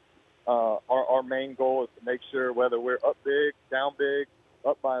day, our main goal is to make sure whether we're up big,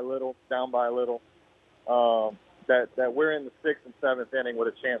 up by a little, down by a little, that we're in the 6th and 7th inning with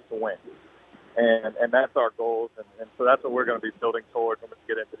a chance to win. And that's our goals. And so that's what we're going to be building towards when we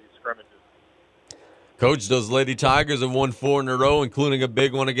get into these scrimmages. Coach, those Lady Tigers have won 4 in a row, including a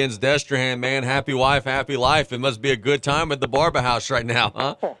big one against Destrehan, man. Happy wife, happy life. It must be a good time at the Barba house right now,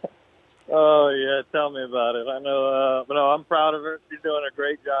 huh? Oh, yeah, tell me about it. I know, but no, I'm proud of her. She's doing a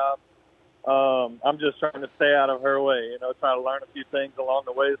great job. I'm just trying to stay out of her way, you know, try to learn a few things along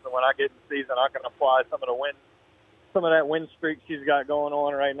the way so when I get in season I can apply some of that win streak she's got going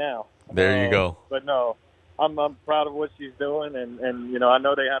on right now. There you go. But no, I'm proud of what she's doing, and you know, I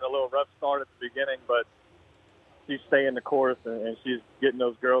know they had a little rough start at the beginning, but she's staying the course, and she's getting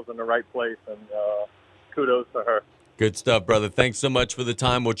those girls in the right place, and kudos to her. Good stuff, brother. Thanks so much for the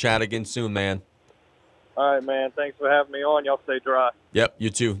time. We'll chat again soon, man. All right, man. Thanks for having me on. Y'all stay dry. Yep,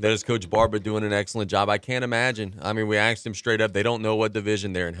 you too. That is Coach Barba doing an excellent job. I can't imagine. I mean, we asked him straight up. They don't know what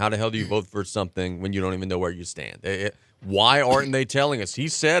division they're in. How the hell do you vote for something when you don't even know where you stand? Why aren't they telling us? He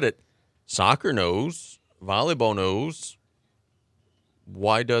said it. Soccer knows. Volleyball knows.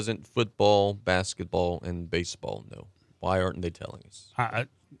 Why doesn't football, basketball, and baseball know? Why aren't they telling us?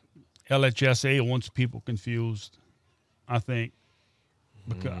 LHSAA wants people confused, I think.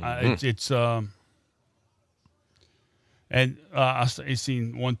 Because and I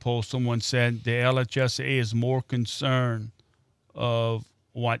seen one post, someone said the LHSAA is more concerned of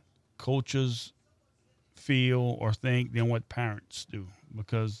what coaches feel or think than what parents do.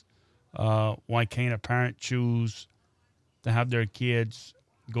 Because why can't a parent choose to have their kids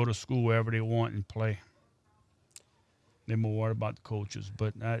go to school wherever they want and play. They're more worried about the coaches,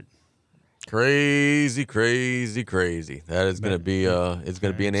 but crazy. That is going to be it's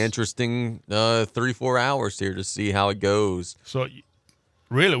going to be an interesting 3-4 hours here to see how it goes. So,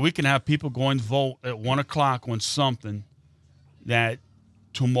 really, we can have people going to vote at 1 o'clock on something that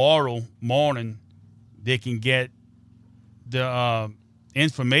tomorrow morning they can get the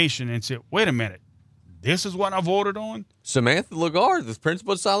information and say, wait a minute, this is what I voted on? Samantha Lagarde, the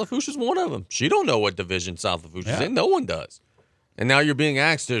principal of South Lafourche, is one of them. She don't know what division South Lafourche is in. No one does. And now you're being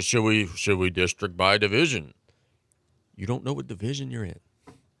asked, should we district by division? You don't know what division you're in.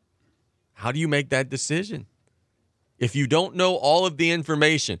 How do you make that decision? If you don't know all of the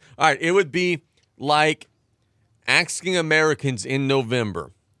information. All right, it would be like asking Americans in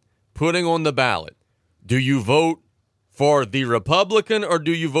November, putting on the ballot, do you vote for the Republican or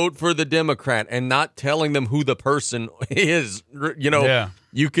do you vote for the Democrat, and not telling them who the person is?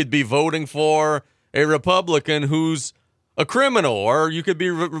 You could be voting for a Republican who's a criminal, or you could be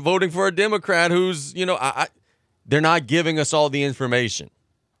voting for a Democrat who's, they're not giving us all the information.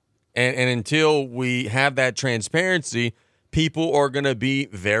 And until we have that transparency, people are going to be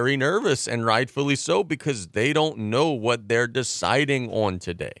very nervous, and rightfully so, because they don't know what they're deciding on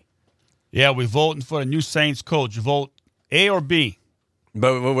today. Yeah, we're voting for the new Saints coach. You vote A or B.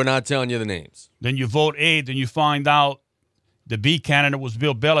 But we're not telling you the names. Then you vote A, then you find out the B candidate was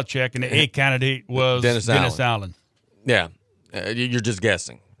Bill Belichick and the A candidate was Dennis Allen. Yeah, you're just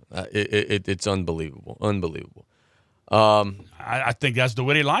guessing. It's unbelievable. I think that's the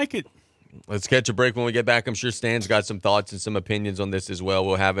way they like it. Let's catch a break. When we get back, I'm sure Stan's got some thoughts and some opinions on this as well.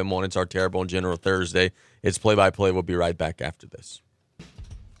 We'll have him on. It's our Terrebonne General Thursday. It's play-by-play. We'll be right back after this.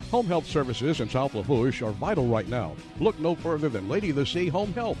 Home health services in South Lafourche are vital right now. Look no further than Lady of the Sea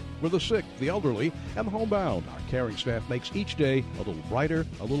Home Health. For the sick, the elderly, and the homebound, our caring staff makes each day a little brighter,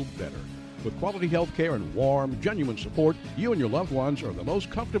 a little better. With quality health care and warm, genuine support, you and your loved ones are the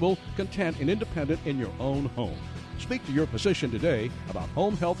most comfortable, content, and independent in your own home. Speak to your physician today about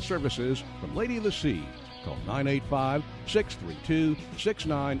home health services from Lady of the Sea. Call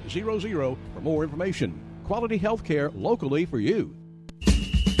 985-632-6900 for more information. Quality health care locally for you.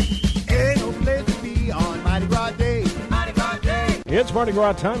 Ain't no place to be on Mardi Gras Day. Mardi Gras Day. It's Mardi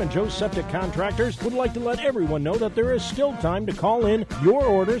Gras time, and Joe's Septic Contractors would like to let everyone know that there is still time to call in your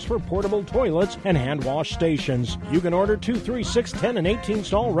orders for portable toilets and hand wash stations. You can order 2, 3, 6, 10, and 18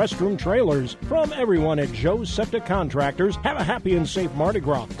 stall restroom trailers. From everyone at Joe's Septic Contractors, have a happy and safe Mardi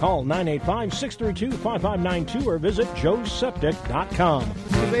Gras. Call 985-632-5592 or visit joesseptic.com.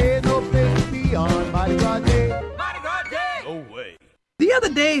 There ain't no place to be on Mardi Gras Day. Mardi Gras Day. No way. The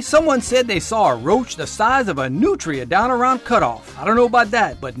other day, someone said they saw a roach the size of a nutria down around Cutoff. I don't know about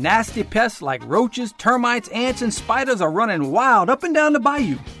that, but nasty pests like roaches, termites, ants, and spiders are running wild up and down the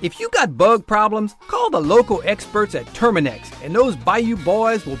bayou. If you got bug problems, call the local experts at Terminex, and those bayou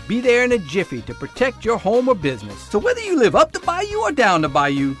boys will be there in a jiffy to protect your home or business. So whether you live up the bayou or down the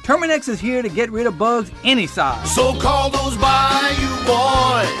bayou, Terminex is here to get rid of bugs any size. So call those bayou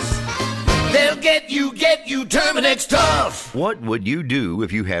boys. They'll get you Terminex tough. What would you do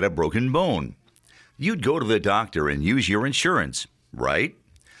if you had a broken bone? You'd go to the doctor and use your insurance, right?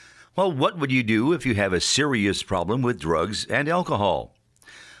 Well, what would you do if you have a serious problem with drugs and alcohol?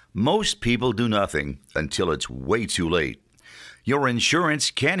 Most people do nothing until it's way too late. Your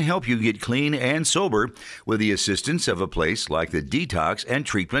insurance can help you get clean and sober with the assistance of a place like the Detox and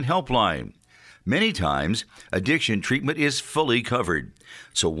Treatment Helpline. Many times, addiction treatment is fully covered.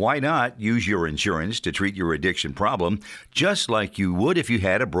 So why not use your insurance to treat your addiction problem just like you would if you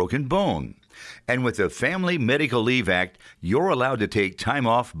had a broken bone? And with the Family Medical Leave Act, you're allowed to take time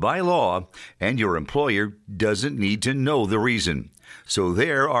off by law, and your employer doesn't need to know the reason. So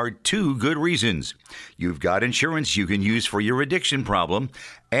there are 2 good reasons. You've got insurance you can use for your addiction problem,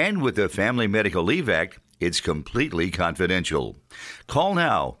 and with the Family Medical Leave Act, it's completely confidential. Call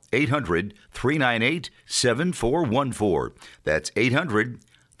now, 800-398-7414. That's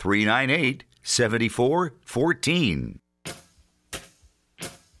 800-398-7414.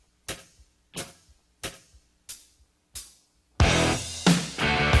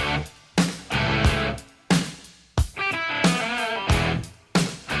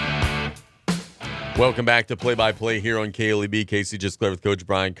 Welcome back to Play-by-Play here on KLEB. Casey Gisclair with Coach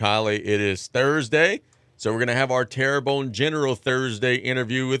Brian Callais. It is Thursday. So we're going to have our Terrebonne General Thursday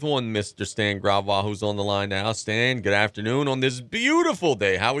interview with one Mr. Stan Gravois, who's on the line now. Stan, good afternoon on this beautiful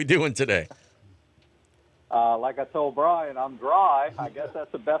day. How we doing today? Like I told Brian, I'm dry. I guess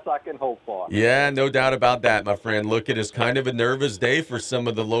that's the best I can hope for. Yeah, no doubt about that, my friend. Look, it is kind of a nervous day for some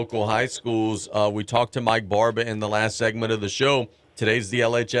of the local high schools. We talked to Mike Barba in the last segment of the show. Today's the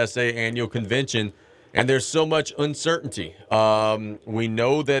LHSAA annual convention, and there's so much uncertainty. We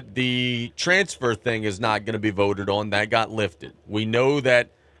know that the transfer thing is not going to be voted on. That got lifted. We know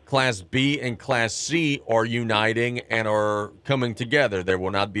that Class B and Class C are uniting and are coming together. There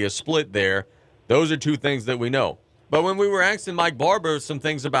will not be a split there. Those are two things that we know. But when we were asking Mike Barber some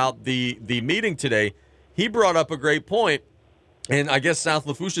things about the meeting today, he brought up a great point, and I guess South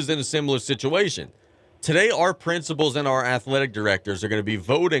Lafourche is in a similar situation. Today, our principals and our athletic directors are going to be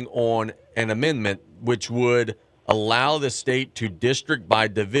voting on an amendment which would allow the state to district by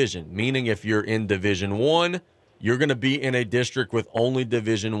division, meaning if you're in Division I, you're going to be in a district with only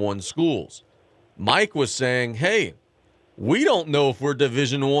Division I schools. Mike was saying, hey, we don't know if we're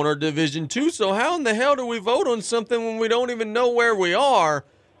Division I or Division II, so how in the hell do we vote on something when we don't even know where we are?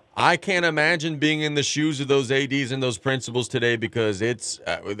 I can't imagine being in the shoes of those ADs and those principals today because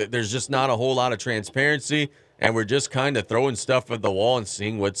there's just not a whole lot of transparency, and we're just kind of throwing stuff at the wall and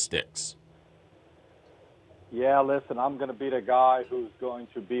seeing what sticks. Yeah, listen, I'm going to be the guy who's going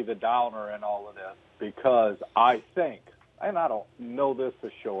to be the downer in all of this because I think, and I don't know this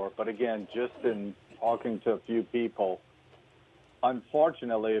for sure, but again, just in talking to a few people,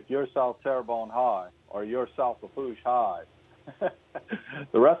 unfortunately, if you're South Terrebonne High or you're South Lafourche High,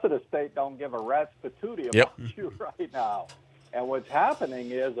 the rest of the state don't give a rat's patootie about you right now. And what's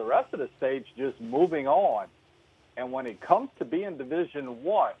happening is the rest of the state's just moving on. And when it comes to being Division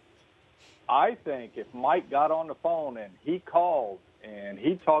I think if Mike got on the phone and he called and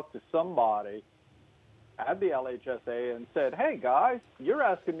he talked to somebody at the LHSAA and said, hey, guys, you're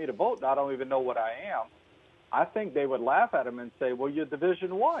asking me to vote and I don't even know what I am, I think they would laugh at him and say, well, you're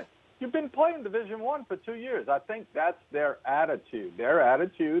Division I. You've been playing Division I for 2 years. I think that's their attitude. Their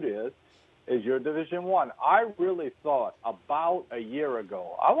attitude is you're Division I. I really thought about a year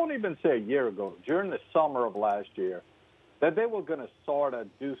ago, I won't even say a year ago, during the summer of last year, that they were going to sort of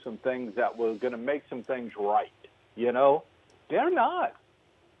do some things that were going to make some things right. You know, they're not.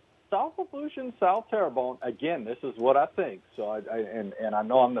 South Lafourche and South Terrebonne, again, this is what I think. So I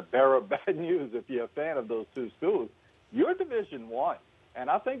know I'm the bearer of bad news if you're a fan of those two schools. You're Division I, and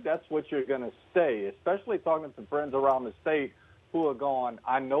I think that's what you're going to stay, especially talking to friends around the state who are going,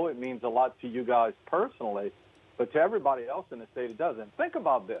 I know it means a lot to you guys personally, but to everybody else in the state it doesn't. Think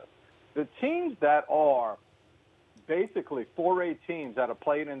about this. The teams that are basically 4A teams that are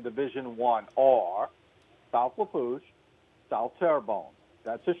playing in Division I are South Lafourche, South Terrebonne.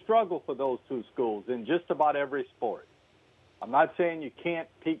 That's a struggle for those two schools in just about every sport. I'm not saying you can't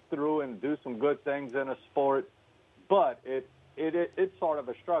peek through and do some good things in a sport, but it's sort of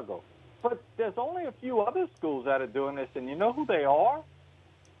a struggle. But there's only a few other schools that are doing this, and you know who they are?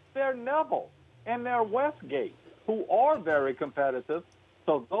 They're Neville and they're Westgate, who are very competitive.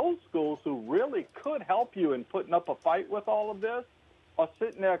 So those schools who really could help you in putting up a fight with all of this are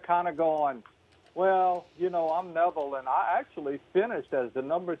sitting there kind of going, well, you know, I'm Neville, and I actually finished as the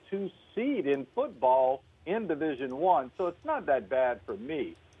number 2 seed in football in Division I, so it's not that bad for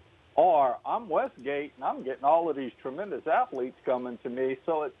me. Or I'm Westgate, and I'm getting all of these tremendous athletes coming to me,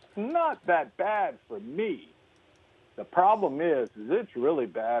 so it's not that bad for me. The problem is it's really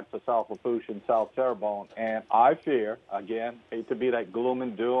bad for South Lafourche and South Terrebonne, and I fear, again, hate to be that gloom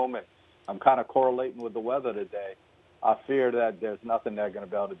and doom, and I'm kind of correlating with the weather today, I fear that there's nothing they're going to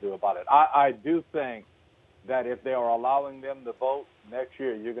be able to do about it. I do think that if they are allowing them to vote next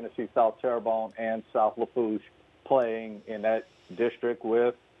year, you're going to see South Terrebonne and South Lafourche playing in that district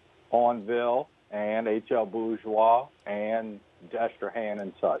with Onville and H.L. Bourgeois and Destrehan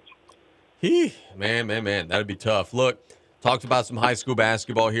and such. Man, that'd be tough. Look, talked about some high school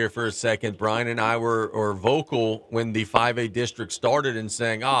basketball here for a second. Brian and I were vocal when the 5A district started and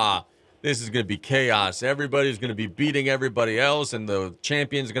saying, this is going to be chaos. Everybody's going to be beating everybody else, and the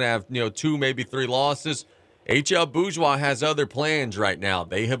champion's going to have 2, maybe 3 losses. H.L. Bourgeois has other plans right now.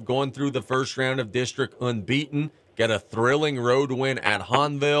 They have gone through the first round of district unbeaten, get a thrilling road win at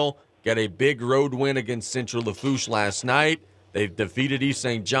Hanville, get a big road win against Central Lafourche last night. They've defeated East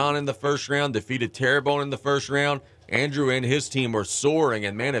St. John in the first round, defeated Terrebonne in the first round. Andrew and his team are soaring,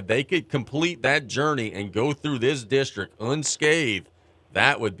 and, man, if they could complete that journey and go through this district unscathed,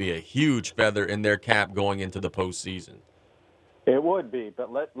 that would be a huge feather in their cap going into the postseason. It would be,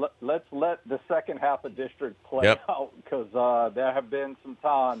 but let's let the second half of district play out, because there have been some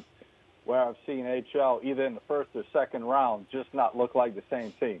times where I've seen HL either in the first or second round just not look like the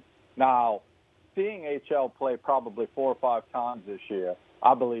same team. Now, seeing HL play probably 4 or 5 times this year,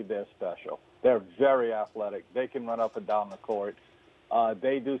 I believe they're special. They're very athletic. They can run up and down the court.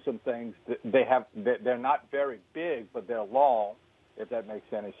 They do some things. They're not very big, but they're long, if that makes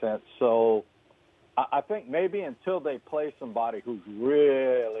any sense. So I think maybe until they play somebody who's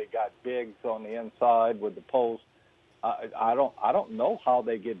really got bigs on the inside with the post, I don't know how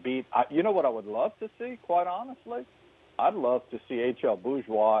they get beat. You know what I would love to see, quite honestly? I'd love to see H.L.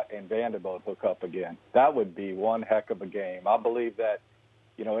 Bourgeois and Vanderbilt hook up again. That would be one heck of a game. I believe that,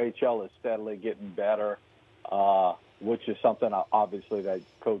 H.L. is steadily getting better, which is something obviously that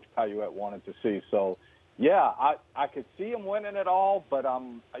Coach Caillouette wanted to see. So, yeah, I could see him winning it all, but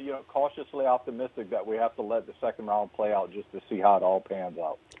I'm cautiously optimistic that we have to let the second round play out just to see how it all pans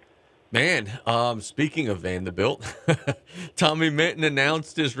out. Man, speaking of Vanderbilt, Tommy Minton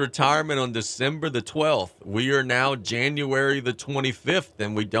announced his retirement on December the 12th. We are now January the 25th,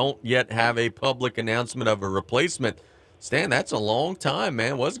 and we don't yet have a public announcement of a replacement. Stan, that's a long time,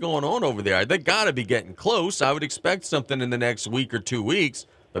 man. What's going on over there? They got to be getting close. I would expect something in the next week or 2 weeks.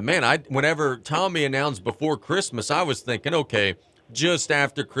 But, man, whenever Tommy announced before Christmas, I was thinking, okay, just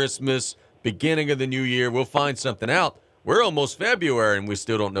after Christmas, beginning of the new year, we'll find something out. We're almost February, and we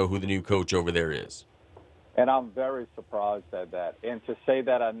still don't know who the new coach over there is. And I'm very surprised at that. And to say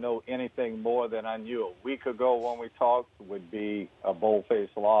that I know anything more than I knew a week ago when we talked would be a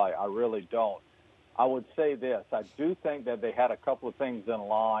bold-faced lie. I really don't. I would say this. I do think that they had a couple of things in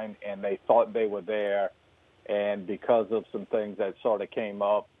line, and they thought they were there. And because of some things that sort of came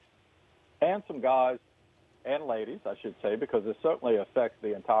up, and some guys and ladies, I should say, because it certainly affects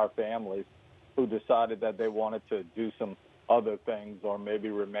the entire families, who decided that they wanted to do some other things or maybe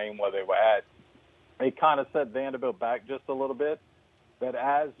remain where they were at. It kind of set Vanderbilt back just a little bit. But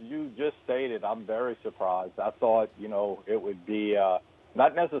as you just stated, I'm very surprised. I thought, it would be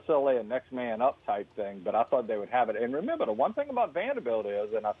not necessarily a next man up type thing, but I thought they would have it. And remember, the one thing about Vanderbilt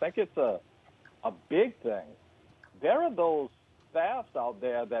is, and I think it's a big thing, there are those staffs out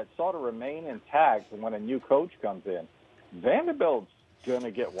there that sort of remain intact when a new coach comes in. Vanderbilt's going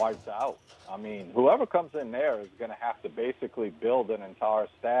to get wiped out. I mean, whoever comes in there is going to have to basically build an entire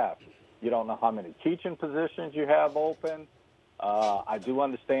staff. You don't know how many teaching positions you have open. I do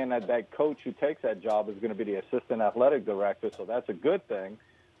understand that coach who takes that job is going to be the assistant athletic director, so that's a good thing.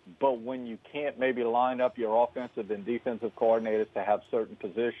 But when you can't maybe line up your offensive and defensive coordinators to have certain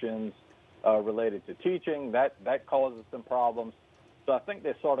positions related to teaching, that causes some problems. So I think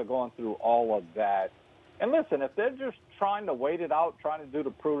they're sort of going through all of that. And listen, if they're just trying to wait it out, trying to do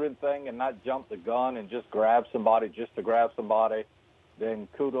the prudent thing and not jump the gun and just grab somebody just to grab somebody, then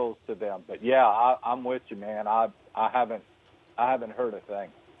kudos to them. But yeah, I'm with you, man. I haven't heard a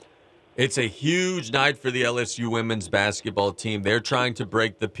thing. It's a huge night for the LSU women's basketball team. They're trying to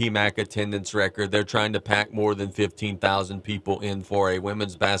break the PMAC attendance record. They're trying to pack more than 15,000 people in for a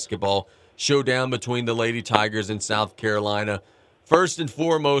women's basketball showdown between the Lady Tigers and South Carolina. First and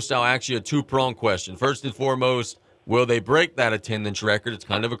foremost, actually a two-pronged question. First and foremost, will they break that attendance record? It's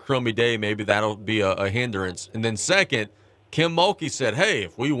kind of a crummy day. Maybe that'll be a hindrance. And then second, Kim Mulkey said, hey,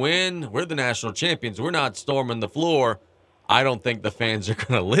 if we win, we're the national champions. We're not storming the floor. I don't think the fans are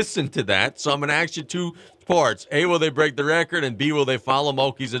going to listen to that. So I'm going to ask you two parts. A, will they break the record? And B, will they follow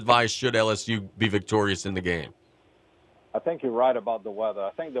Mulkey's advice should LSU be victorious in the game? I think you're right about the weather.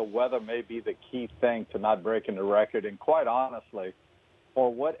 I think the weather may be the key thing to not breaking the record. And quite honestly,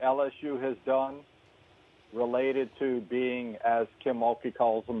 for what LSU has done related to being, as Kim Mulkey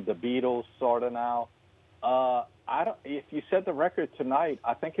calls them, the Beatles sort of now, if you set the record tonight,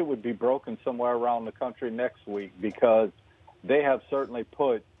 I think it would be broken somewhere around the country next week because they have certainly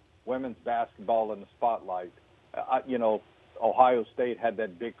put women's basketball in the spotlight. Ohio State had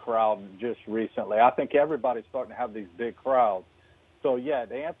that big crowd just recently. I think everybody's starting to have these big crowds. So, yeah,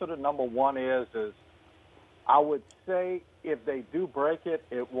 the answer to number one is I would say if they do break it,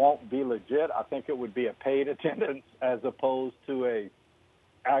 it won't be legit. I think it would be a paid attendance as opposed to a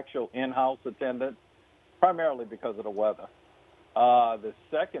actual in-house attendance, primarily because of the weather. The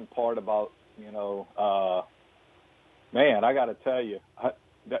second part about, man, I got to tell you,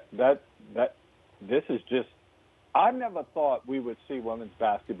 this is just, I never thought we would see women's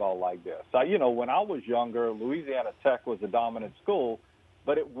basketball like this. When I was younger, Louisiana Tech was a dominant school,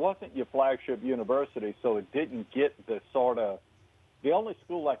 but it wasn't your flagship university, so it didn't get the the only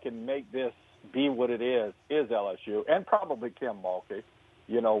school that can make this be what it is LSU, and probably Kim Mulkey,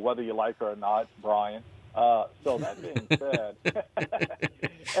 whether you like her or not, Brian. So that being said,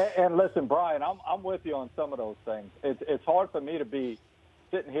 and listen, Brian, I'm with you on some of those things. It's hard for me to be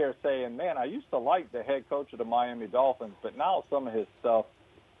sitting here saying, man, I used to like the head coach of the Miami Dolphins, but now some of his stuff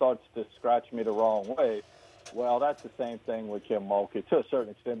starts to scratch me the wrong way. Well, that's the same thing with Kim Mulkey to a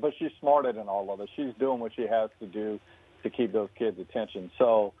certain extent, but she's smarter than all of us. She's doing what she has to do to keep those kids' attention.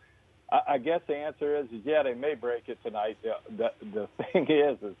 So I guess the answer is yeah, they may break it tonight. The thing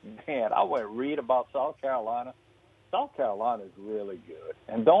is, man, I went read about South Carolina. South Carolina is really good.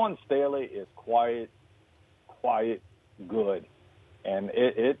 And Dawn Staley is quiet, good. And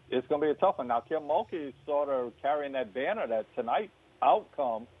it's going to be a tough one. Now, Kim Mulkey is sort of carrying that banner that tonight's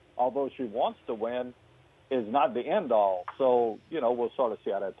outcome, although she wants to win, is not the end all. So, we'll sort of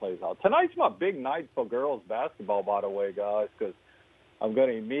see how that plays out. Tonight's my big night for girls basketball, by the way, guys, because I'm going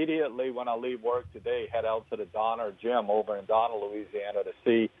to immediately, when I leave work today, head out to the Donner Gym over in Donner, Louisiana, to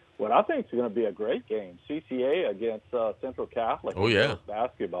see what I think is going to be a great game, CCA against Central Catholic. Oh, yeah. Girls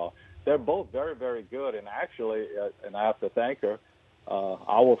basketball. They're both very, very good. And actually, and I have to thank her,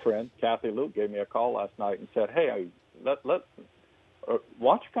 our friend, Kathy Luke, gave me a call last night and said, hey, why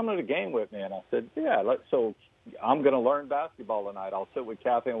don't you come to the game with me? And I said, yeah. So I'm going to learn basketball tonight. I'll sit with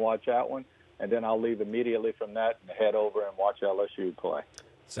Kathy and watch that one, and then I'll leave immediately from that and head over and watch LSU play.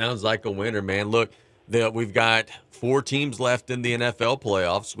 Sounds like a winner, man. Look, we've got 4 teams left in the NFL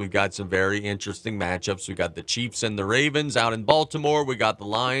playoffs. We've got some very interesting matchups. We've got the Chiefs and the Ravens out in Baltimore. We got the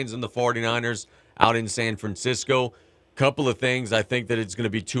Lions and the 49ers out in San Francisco. Couple of things. I think that it's going to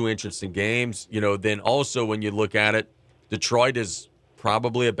be 2 interesting games. Then also when you look at it, Detroit is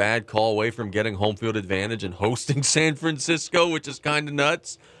probably a bad call away from getting home field advantage and hosting San Francisco, which is kind of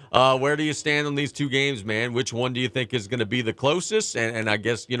nuts. Where do you stand on these 2 games, man? Which one do you think is going to be the closest? And I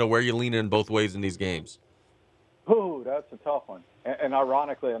guess, where you lean in both ways in these games? Ooh, that's a tough one. And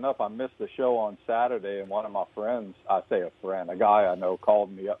ironically enough, I missed the show on Saturday, and one of my friends, I say a friend, a guy I know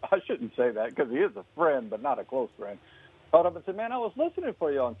called me up. I shouldn't say that because he is a friend, but not a close friend. Called up and said, man, I was listening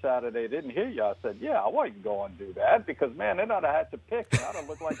for you on Saturday. Didn't hear you. I said, yeah, I wasn't going to do that because, man, then I'd have had to pick, and I'd have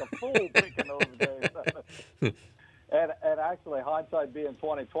looked like a fool picking those days. And actually, hindsight being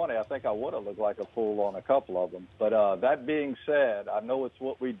 20/20, I think I would have looked like a fool on a couple of them. But that being said, I know it's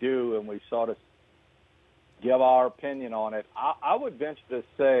what we do, and we sort of give our opinion on it. I would venture to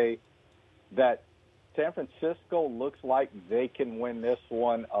say that San Francisco looks like they can win this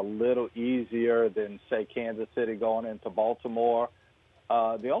one a little easier than, say, Kansas City going into Baltimore.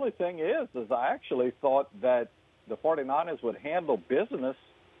 The only thing is I actually thought that the 49ers would handle business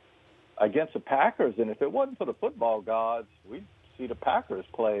against the Packers, and if it wasn't for the football gods, we'd see the Packers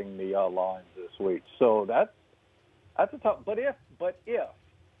playing the Lions this week. So that's a tough. But if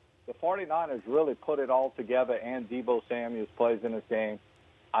the 49ers really put it all together and Deebo Samuels plays in this game,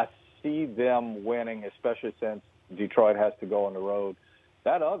 I see them winning, especially since Detroit has to go on the road.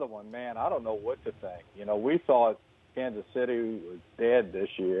 That other one, man, I don't know what to think. We thought Kansas City was dead this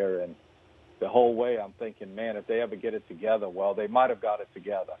year, and the whole way I'm thinking, man, if they ever get it together, well, they might have got it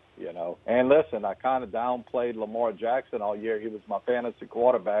together, And listen, I kind of downplayed Lamar Jackson all year. He was my fantasy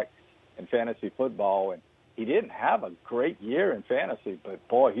quarterback in fantasy football, and he didn't have a great year in fantasy, but,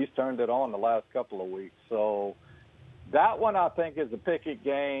 boy, he's turned it on the last couple of weeks. So that one I think is a picket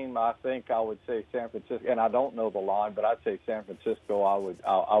game. I think I would say San Francisco, and I don't know the line, but I'd say San Francisco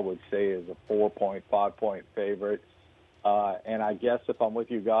I would say is a 4-point, 5-point favorite. And I guess if I'm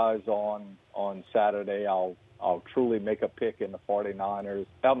with you guys on Saturday, I'll truly make a pick in the 49ers.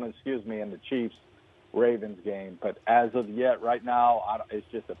 In the Chiefs-Ravens game. But as of yet, right now, it's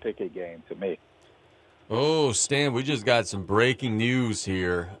just a picket game to me. Oh, Stan, we just got some breaking news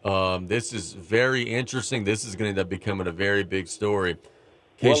here. This is very interesting. This is going to end up becoming a very big story.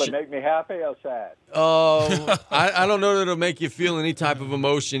 Will it make me happy or sad? I don't know that it'll make you feel any type of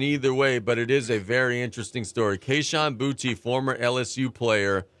emotion either way, but it is a very interesting story. Kayshon Boutte, former LSU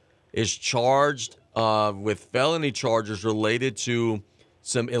player, is charged with felony charges related to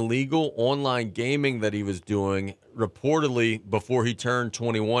some illegal online gaming that he was doing, reportedly before he turned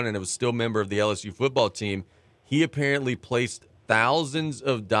 21 and was still a member of the LSU football team. He apparently placed thousands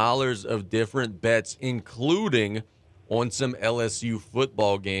of dollars of different bets, including on some LSU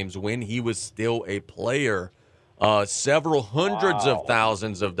football games when he was still a player. Several hundreds of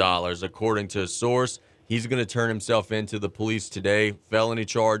thousands of dollars, according to a source. He's going to turn himself into the police today. Felony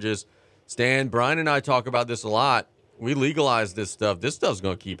charges. Stan, Brian and I talk about this a lot. We legalize this stuff. This stuff's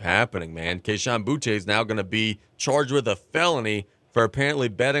going to keep happening, man. Kayshon Boutte is now going to be charged with a felony for apparently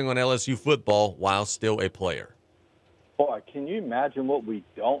betting on LSU football while still a player. Boy, can you imagine what we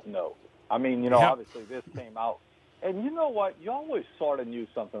don't know? I mean, obviously this came out. And you know what? You always sort of knew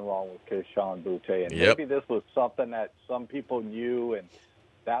something wrong with Kayshon Boutte. And maybe this was something that some people knew, and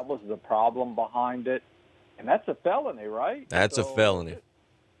that was the problem behind it. And that's a felony, right? That's a felony.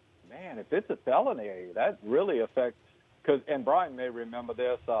 Man, if it's a felony, that really affects and Brian may remember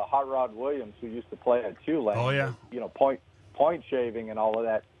this, Hot Rod Williams, who used to play at Tulane. Oh, yeah. Point shaving and all of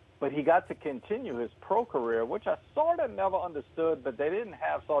that. But he got to continue his pro career, which I sort of never understood, but they didn't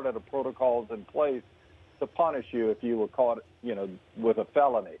have sort of the protocols in place to punish you if you were caught, with a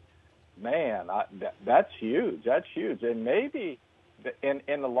felony. Man, that's huge. That's huge. And maybe in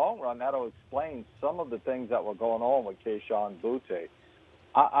the long run, that'll explain some of the things that were going on with Keyshawn Butte.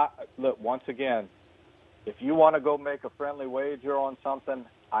 Look, once again, if you want to go make a friendly wager on something,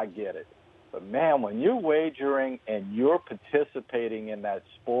 I get it. But, man, when you're wagering and you're participating in that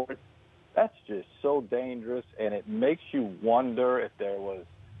sport, that's just so dangerous, and it makes you wonder if there was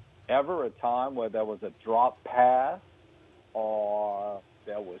ever a time where there was a drop pass or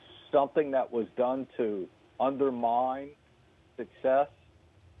there was something that was done to undermine success.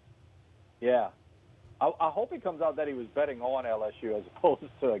 Yeah. I hope it comes out that he was betting on LSU as opposed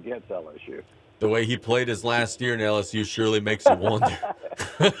to against LSU. The way he played his last year in LSU surely makes you wonder.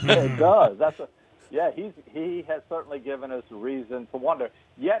 It does. He has certainly given us reason to wonder.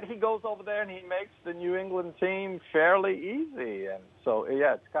 Yet he goes over there and he makes the New England team fairly easy. And so,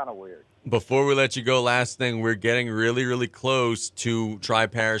 yeah, it's kind of weird. Before we let you go, last thing, we're getting really, really close to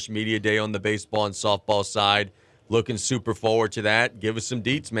Tri-Parish Media Day on the baseball and softball side. Looking super forward to that. Give us some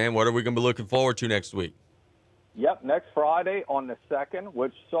deets, man. What are we going to be looking forward to next week? Yep, next Friday on the 2nd,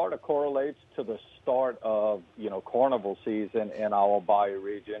 which sort of correlates to the start of, carnival season in our Bayou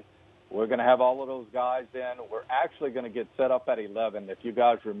region. We're going to have all of those guys in. We're actually going to get set up at 11. If you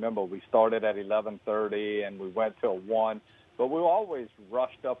guys remember, we started at 11:30 and we went till 1. But we always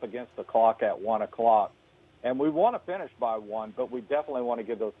rushed up against the clock at 1 o'clock. And we want to finish by 1, but we definitely want to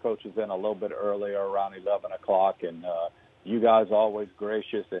get those coaches in a little bit earlier, around 11 o'clock. And you guys are always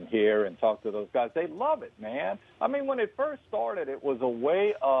gracious and hear and talk to those guys. They love it, man. I mean, when it first started, it was a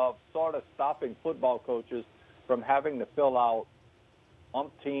way of sort of stopping football coaches from having to fill out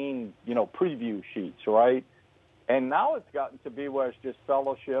umpteen, preview sheets, right? And now it's gotten to be where it's just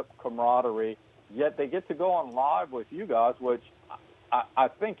fellowship, camaraderie, yet they get to go on live with you guys, which I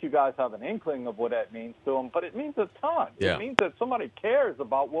think you guys have an inkling of what that means to them, but it means a ton. Yeah. It means that somebody cares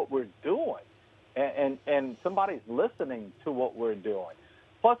about what we're doing, and somebody's listening to what we're doing.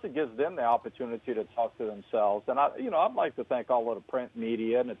 Plus, it gives them the opportunity to talk to themselves. And I'd like to thank all of the print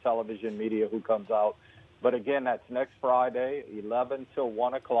media and the television media who comes out. But again, that's next Friday, 11 till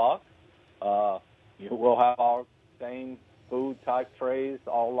 1 o'clock. You will have our same food type trays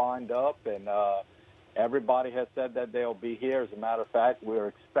all lined up, and everybody has said that they'll be here. As a matter of fact, we're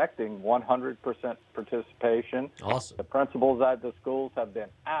expecting 100% participation. Awesome. The principals at the schools have been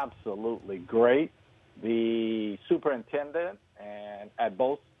absolutely great. The superintendent and at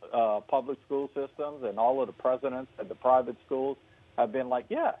both public school systems and all of the presidents at the private schools have been like,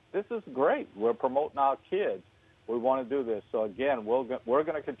 yeah, this is great. We're promoting our kids. We want to do this. So, again, we're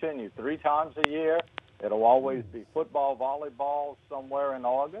going to continue 3 times a year. It'll always be football, volleyball somewhere in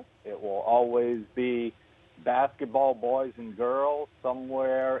August. It will always be basketball, boys and girls,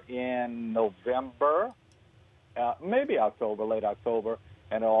 somewhere in November, maybe October, late October.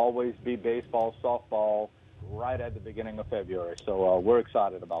 And it'll always be baseball, softball right at the beginning of February. So we're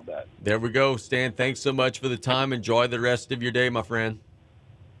excited about that. There we go. Stan, thanks so much for the time. Enjoy the rest of your day, my friend.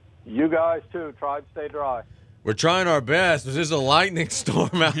 You guys, too. Try to stay dry. We're trying our best. This is a lightning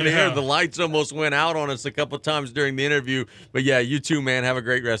storm out here. The lights almost went out on us a couple times during the interview. But, yeah, you too, man. Have a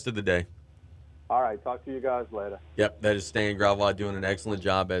great rest of the day. All right. Talk to you guys later. Yep, that is Stan Gravois doing an excellent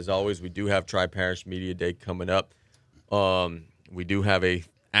job, as always. We do have Tri-Parish Media Day coming up. We do have a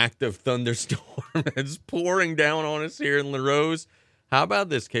active thunderstorm that's pouring down on us here in LaRose. How about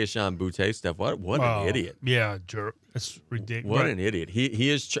this Keyshawn Butte stuff? What an idiot. Yeah, jerk. It's ridiculous. What an idiot. He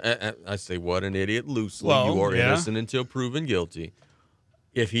is, I say what an idiot loosely. You are innocent until proven guilty.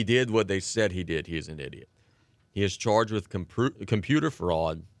 If he did what they said he did, he is an idiot. He is charged with computer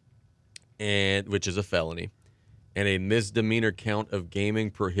fraud, which is a felony, and a misdemeanor count of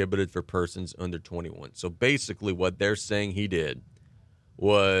gaming prohibited for persons under 21. So basically what they're saying he did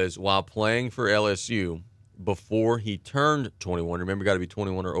was, while playing for LSU, before he turned 21, remember, got to be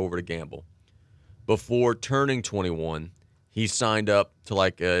 21 or over to gamble. Before turning 21, he signed up to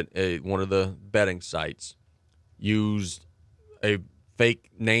like one of the betting sites, used a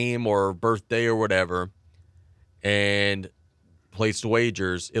fake name or birthday or whatever, and placed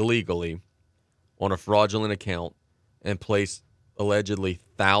wagers illegally on a fraudulent account and placed allegedly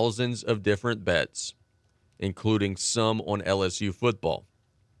thousands of different bets, including some on LSU football.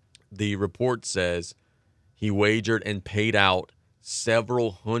 The report says he wagered and paid out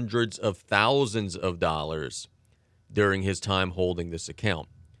several hundreds of thousands of dollars during his time holding this account.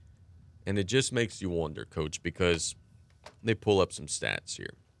 And it just makes you wonder, Coach, because They pull up some stats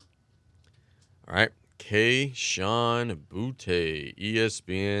here. All right. Kayshon Boutte,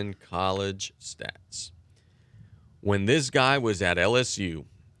 ESPN College Stats. When this guy was at LSU,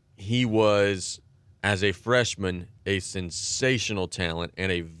 he was, as a freshman, a sensational talent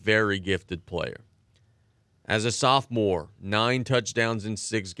and a very gifted player. As a sophomore, 9 touchdowns in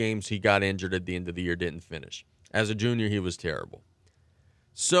 6 games. He got injured at the end of the year, didn't finish. As a junior, he was terrible.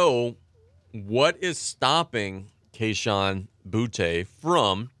 So, what is stopping Kayshon Boutte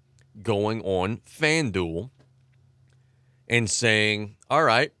from going on FanDuel and saying, all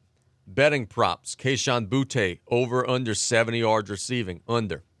right, betting props, Kayshon Boutte, over under 70 yards receiving,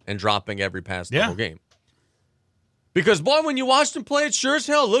 under, and dropping every pass the whole game? Because, boy, when you watched him play, it sure as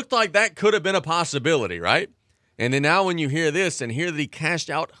hell looked like that could have been a possibility, right? And then now when you hear this and hear that he cashed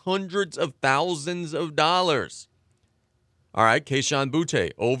out hundreds of thousands of dollars. All right, Kayshon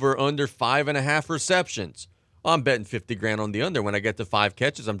Boutte, over under 5.5 receptions. I'm betting $50,000 on the under. When I get to 5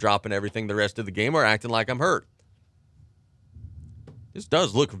 catches, I'm dropping everything the rest of the game or acting like I'm hurt. This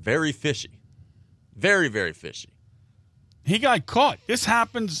does look very fishy. Very, very fishy. He got caught. This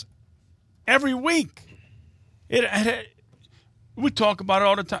happens every week. We talk about it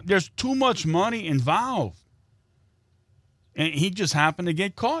all the time. There's too much money involved. And he just happened to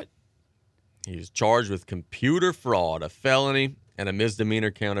get caught. He's charged with computer fraud, a felony, and a misdemeanor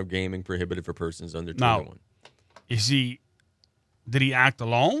count of gaming prohibited for persons under 21. Now, did he act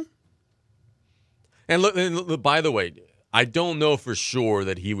alone? And look, by the way, I don't know for sure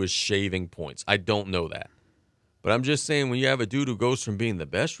that he was shaving points. I don't know that. But I'm just saying, when you have a dude who goes from being the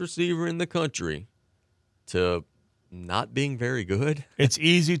best receiver in the country to not being very good, it's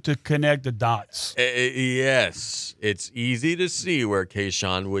easy to connect the dots. Yes, it's easy to see where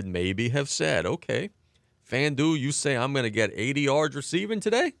Kayshon would maybe have said, okay, FanDuel, you say I'm going to get 80 yards receiving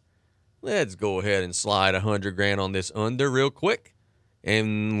today? Let's go ahead and slide $100,000 on this under real quick.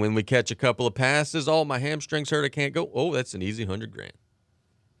 And when we catch a couple of passes, my hamstrings hurt, I can't go. Oh, that's an easy $100,000.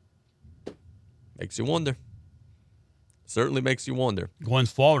 Makes you wonder. Certainly makes you wonder. Going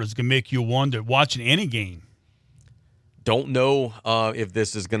forward, it's going to make you wonder watching any game. Don't know if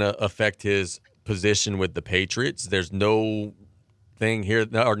this is going to affect his position with the Patriots. There's no thing here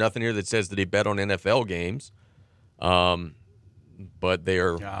or nothing here that says that he bet on NFL games. But they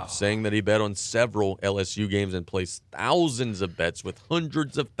are saying that he bet on several LSU games and placed thousands of bets with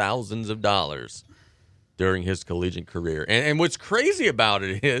hundreds of thousands of dollars during his collegiate career. And what's crazy about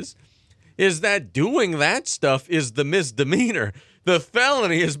it is that doing that stuff is the misdemeanor. The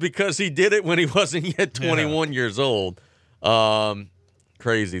felony is because he did it when he wasn't yet 21 years old.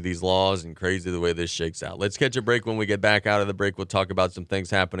 Crazy, these laws, and crazy the way this shakes out. Let's catch a break. When we get back out of the break, we'll talk about some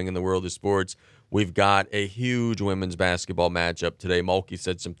things happening in the world of sports. We've got a huge women's basketball matchup today. Mulkey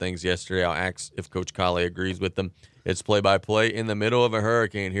said some things yesterday. I'll ask if Coach Callais agrees with them. It's play-by-play in the middle of a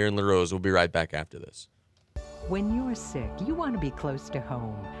hurricane here in La Rose. We'll be right back after this. When you're sick, you want to be close to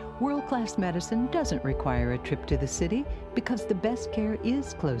home. World-class medicine doesn't require a trip to the city because the best care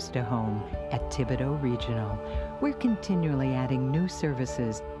is close to home at Thibodaux Regional. We're continually adding new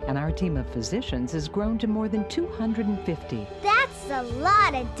services, and our team of physicians has grown to more than 250. That's a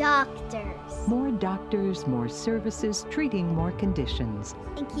lot of doctors. More doctors, more services, treating more conditions.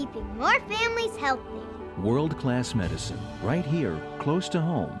 And keeping more families healthy. World-class medicine, right here, close to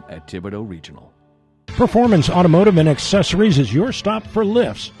home at Thibodaux Regional. Performance Automotive and Accessories is your stop for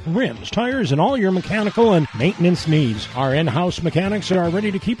lifts, rims, tires, and all your mechanical and maintenance needs. Our in-house mechanics are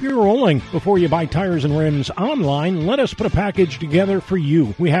ready to keep you rolling. Before you buy tires and rims online, let us put a package together for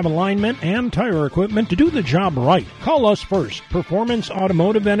you. We have alignment and tire equipment to do the job right. Call us first. Performance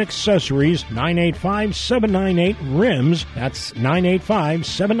Automotive and Accessories, 985-798-RIMS. That's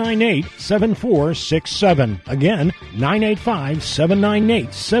 985-798-7467. Again,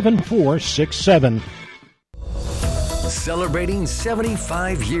 985-798-7467. Celebrating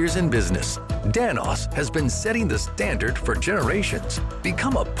 75 years in business, Danos has been setting the standard for generations.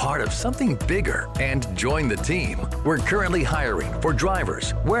 Become a part of something bigger and join the team. We're currently hiring for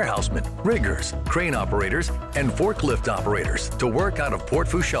drivers, warehousemen, riggers, crane operators, and forklift operators to work out of Port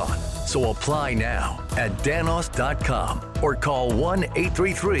Fourchon. So apply now at danos.com or call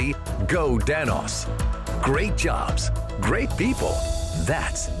 1-833-GO-DANOS. Great jobs, great people.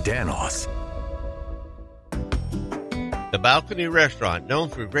 That's Danos. The Balcony Restaurant, known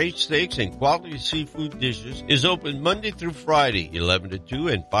for great steaks and quality seafood dishes, is open Monday through Friday, 11 to 2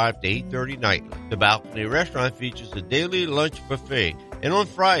 and 5 to 8:30 nightly. The Balcony Restaurant features a daily lunch buffet And on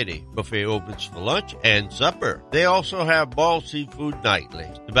Friday, buffet opens for lunch and supper. They also have Ball Seafood Nightly,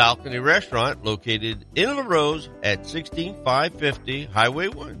 the balcony restaurant located in La Rose at 16550 Highway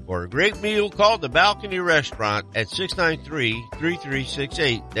 1. For a great meal, call the balcony restaurant at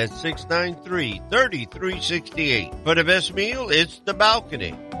 693-3368. That's 693-3368. For the best meal, it's the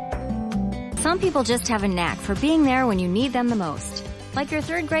balcony. Some people just have a knack for being there when you need them the most. Like your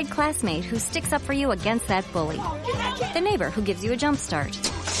third grade classmate who sticks up for you against that bully. The neighbor who gives you a jump start.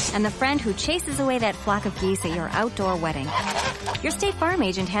 And the friend who chases away that flock of geese at your outdoor wedding. Your State Farm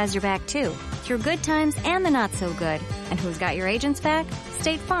agent has your back too, through good times and the not so good. And who's got your agent's back?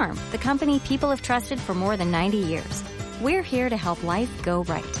 State Farm, the company people have trusted for more than 90 years. We're here to help life go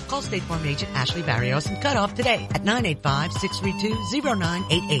right. Call State Farm agent Ashley Barrios and cut off today at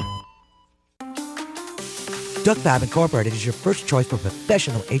 985-632-0988. Duck Fab Incorporated is your first choice for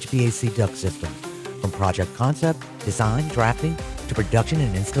professional HVAC duct systems. From project concept, design, drafting, to production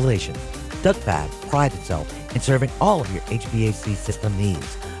and installation. Duck Fab prides itself in serving all of your HVAC system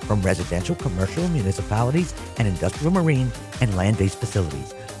needs, from residential, commercial, municipalities, and industrial, marine, and land-based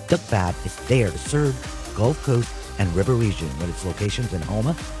facilities. Duck Fab is there to serve Gulf Coast and River region with its locations in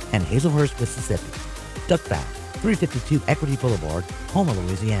Houma and Hazelhurst, Mississippi. Duck Fab, 352 Equity Boulevard, Houma,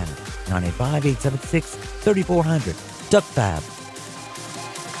 Louisiana. 985-876-3400. Duck Fab.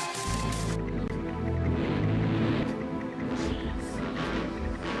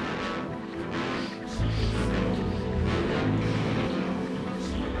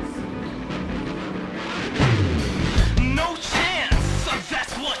 No chance,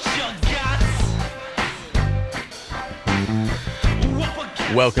 that's what you got.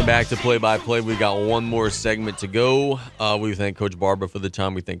 Welcome back to Play by Play. We got one more segment to go. We thank Coach Barba for the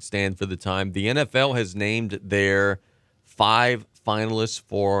time. We thank Stan for the time. The NFL has named their 5 finalists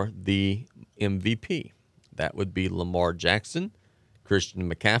for the MVP. That would be Lamar Jackson, Christian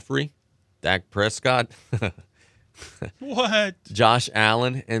McCaffrey, Dak Prescott, What? Josh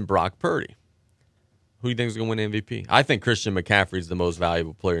Allen, and Brock Purdy. Who do you think is going to win MVP? I think Christian McCaffrey is the most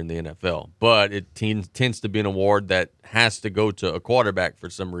valuable player in the NFL, but it tends to be an award that has to go to a quarterback for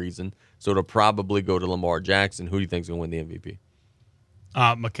some reason, so it'll probably go to Lamar Jackson. Who do you think is going to win the MVP?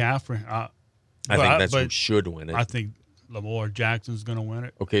 McCaffrey. I think that's who should win it. I think Lamar Jackson's going to win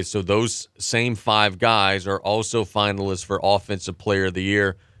it. Okay, so those same 5 guys are also finalists for Offensive Player of the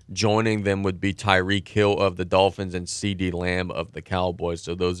Year. Joining them would be Tyreek Hill of the Dolphins and CeeDee Lamb of the Cowboys.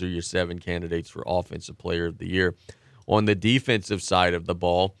 So those are your 7 candidates for Offensive Player of the Year. On the defensive side of the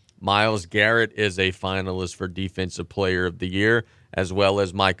ball, Myles Garrett is a finalist for Defensive Player of the Year, as well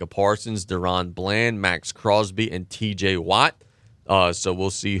as Micah Parsons, Deron Bland, Max Crosby, and TJ Watt. So we'll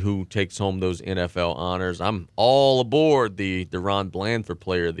see who takes home those NFL honors. I'm all aboard the Deron Bland for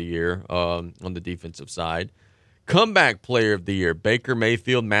Player of the Year on the defensive side. Comeback Player of the Year, Baker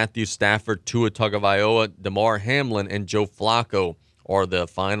Mayfield, Matthew Stafford, Tua Tagovailoa, DeMar Hamlin, and Joe Flacco are the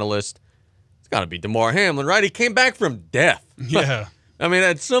finalists. It's got to be DeMar Hamlin, right? He came back from death. Yeah. I mean,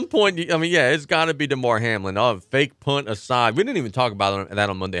 at some point, it's got to be DeMar Hamlin. Fake punt aside. We didn't even talk about that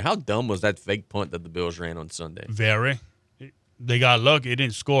on Monday. How dumb was that fake punt that the Bills ran on Sunday? Very. They got lucky. It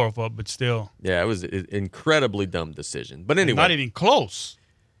didn't score for, but still. Yeah, it was an incredibly dumb decision. But anyway. Not even close.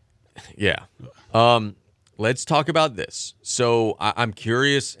 Yeah. Let's talk about this. So I'm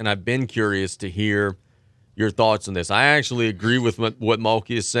curious, and I've been curious to hear your thoughts on this. I actually agree with what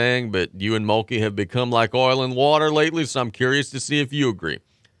Mulkey is saying, but you and Mulkey have become like oil and water lately, so I'm curious to see if you agree.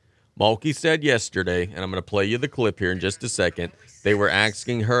 Mulkey said yesterday, and I'm going to play you the clip here in just a second, they were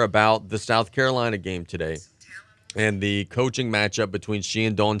asking her about the South Carolina game today and the coaching matchup between she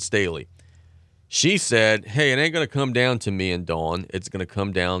and Dawn Staley. She said, hey, it ain't going to come down to me and Dawn. It's going to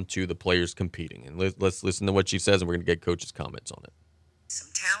come down to the players competing. And let's listen to what she says, and we're going to get Coach's comments on it. Some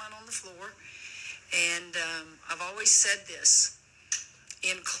talent on the floor. And I've always said this.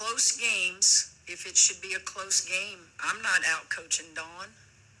 In close games, if it should be a close game, I'm not out-coaching Dawn.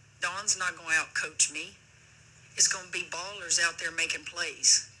 Dawn's not going to out-coach me. It's going to be ballers out there making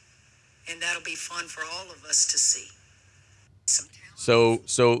plays. And that'll be fun for all of us to see. So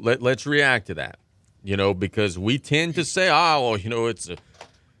let's react to that, because we tend to say, it's a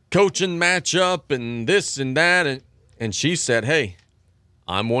coaching matchup and this and that. And she said, hey,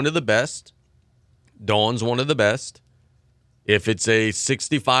 I'm one of the best. Dawn's one of the best. If it's a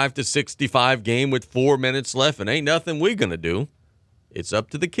 65-65 game with 4 minutes left and ain't nothing we going to do, it's up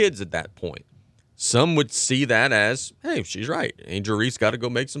to the kids at that point. Some would see that as, hey, she's right. Angel Reese got to go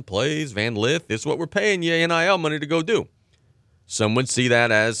make some plays. Van Lith, this is what we're paying you NIL money to go do. Some would see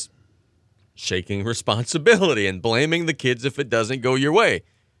that as shaking responsibility and blaming the kids if it doesn't go your way.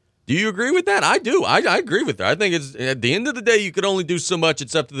 Do you agree with that? I do. I agree with that. I think it's at the end of the day, you could only do so much.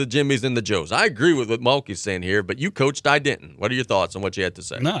 It's up to the Jimmies and the Joes. I agree with what Mulkey's saying here, but you coached, I didn't. What are your thoughts on what you had to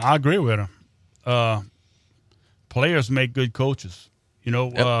say? No, I agree with him. Players make good coaches.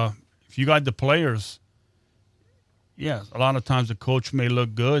 If you got the players, yes, a lot of times the coach may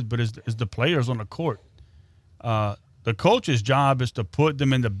look good, but it's the players on the court. The coach's job is to put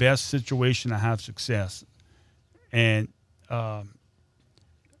them in the best situation to have success. And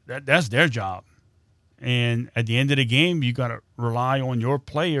that's their job. And at the end of the game, you got to rely on your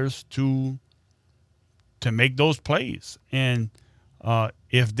players to make those plays. And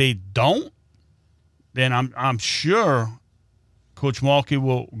if they don't, then I'm sure Coach Mulkey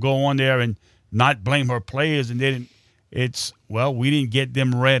will go on there and not blame her players. And we didn't get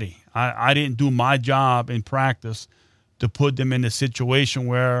them ready. I didn't do my job in practice to put them in a situation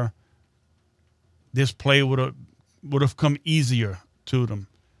where this play would have come easier to them.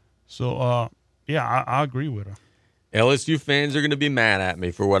 So, I agree with her. LSU fans are going to be mad at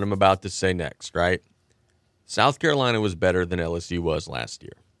me for what I'm about to say next, right? South Carolina was better than LSU was last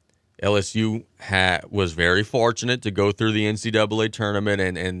year. LSU was very fortunate to go through the NCAA tournament,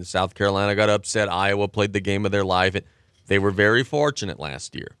 and South Carolina got upset. Iowa played the game of their life. They were very fortunate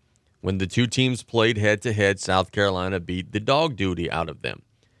last year. When the two teams played head-to-head, South Carolina beat the dog duty out of them.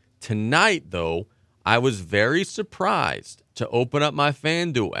 Tonight, though, I was very surprised to open up my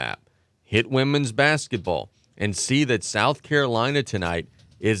FanDuel app, hit women's basketball, and see that South Carolina tonight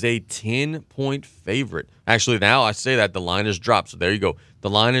is a 10-point favorite. Actually, now I say that, the line has dropped. So there you go. The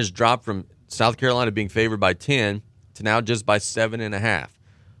line has dropped from South Carolina being favored by 10 to now just by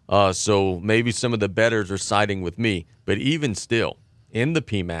 7.5. So maybe some of the bettors are siding with me. But even still, in the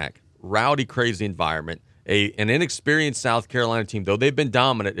PMAC, rowdy, crazy environment, an inexperienced South Carolina team, though they've been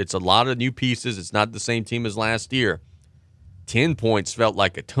dominant, it's a lot of new pieces. It's not the same team as last year. 10 points felt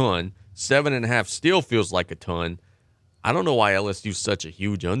like a ton. 7.5 still feels like a ton. I don't know why LSU's such a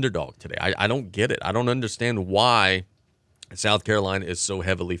huge underdog today. I don't get it. I don't understand why South Carolina is so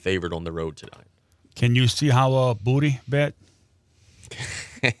heavily favored on the road tonight. Can you see how Booty bet?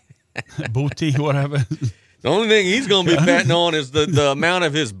 Booty, whatever. The only thing he's going to be betting on is the amount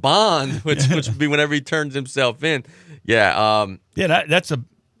of his bond, which would be whenever he turns himself in. Yeah. That's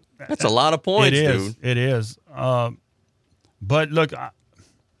a lot of points, dude. It is. But look,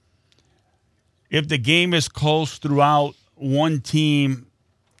 if the game is close throughout, one team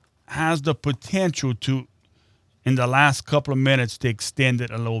has the potential to, in the last couple of minutes, to extend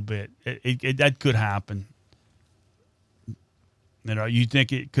it a little bit. That could happen. You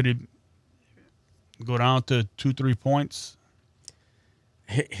think it could go down to 2-3 points?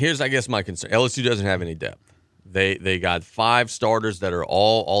 Here's, I guess, my concern. LSU doesn't have any depth. They got 5 starters that are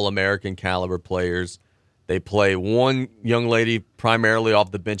all American caliber players. They play one young lady primarily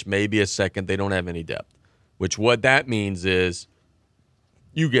off the bench, maybe a second. They don't have any depth, which what that means is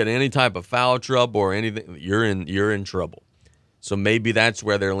you get any type of foul trouble or anything, you're in trouble. So maybe that's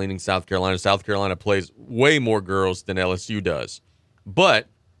where they're leaning South Carolina. South Carolina plays way more girls than LSU does. But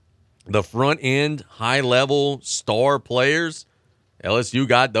the front end, high-level star players, LSU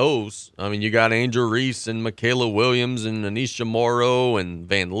got those. I mean, you got Angel Reese and Michaela Williams and Anisha Morrow and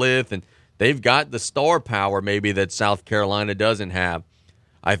Van Lith, and they've got the star power maybe that South Carolina doesn't have.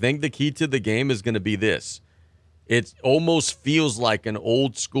 I think the key to the game is going to be this. It almost feels like an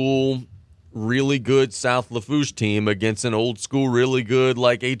old-school, really good South Lafourche team against an old-school, really good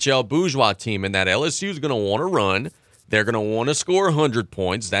like HL Bourgeois team, and that LSU is going to want to run. They're going to want to score 100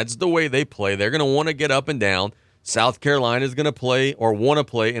 points. That's the way they play. They're going to want to get up and down. South Carolina is going to play or want to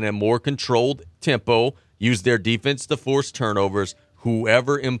play in a more controlled tempo, use their defense to force turnovers.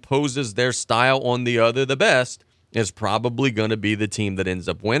 Whoever imposes their style on the other the best is probably going to be the team that ends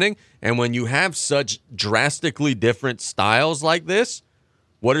up winning. And when you have such drastically different styles like this,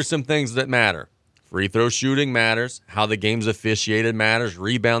 what are some things that matter? Free throw shooting matters. How the game's officiated matters.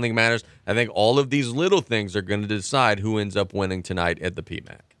 Rebounding matters. I think all of these little things are going to decide who ends up winning tonight at the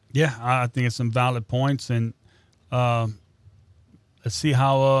PMAC. Yeah, I think it's some valid points. And let's see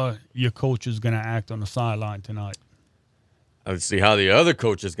how your coach is going to act on the sideline tonight. Let's see how the other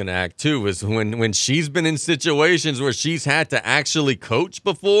coach is going to act, too, is when she's been in situations where she's had to actually coach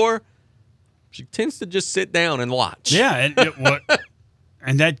before, she tends to just sit down and watch. Yeah,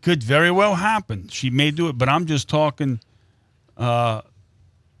 and that could very well happen. She may do it, but I'm just talking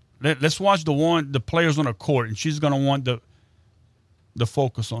let's watch the players on the court, and she's going to want the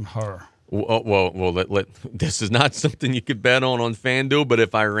focus on her. Well, this is not something you could bet on FanDuel, but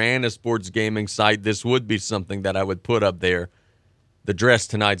if I ran a sports gaming site, this would be something that I would put up there. the dress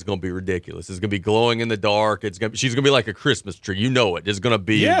tonight's going to be ridiculous. It's going to be glowing in the dark. She's going to be like a Christmas tree. You know it. It's going to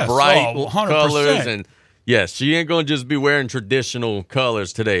be bright 100%. colors. And, yes, she ain't going to just be wearing traditional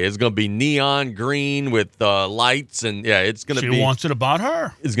colors today. It's going to be neon green with lights. And, yeah, it's going to be. She wants it about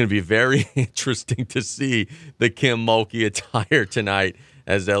her. It's going to be very interesting to see the Kim Mulkey attire tonight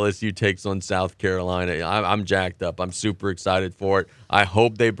as LSU takes on South Carolina. I'm jacked up. I'm super excited for it. I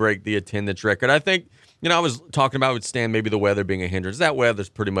hope they break the attendance record. I think, I was talking about with Stan maybe the weather being a hindrance. That weather's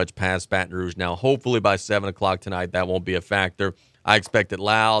pretty much past Baton Rouge now. Hopefully by 7 o'clock tonight, that won't be a factor. I expect it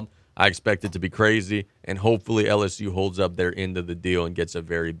loud. I expect it to be crazy. And hopefully LSU holds up their end of the deal and gets a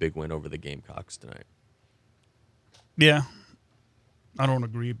very big win over the Gamecocks tonight. Yeah. I don't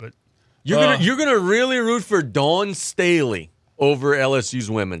agree, but. You're gonna really root for Dawn Staley over LSU's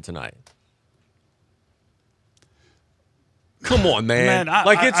women tonight. Come on, man.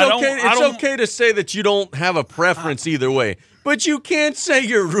 It's okay to say that you don't have a preference either way, but you can't say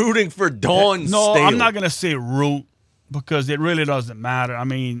you're rooting for Dawn Staley. No, I'm not going to say root because it really doesn't matter. I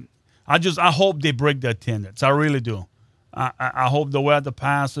mean, I hope they break the attendance. I really do. I hope the weather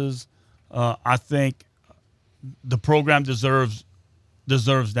passes. I think the program deserves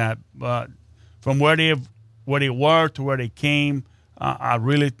that. But from where they were to where they came, I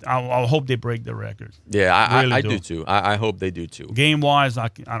hope they break the record. Yeah, I do too. I hope they do too. Game-wise, I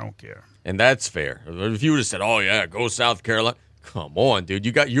don't care. And that's fair. If you would have said, "Oh yeah, go South Carolina," come on, dude,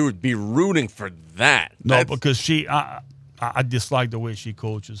 you would be rooting for that. No, because I dislike the way she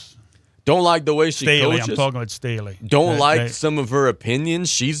coaches. Don't like the way she coaches? I'm talking about Staley. Don't like some of her opinions?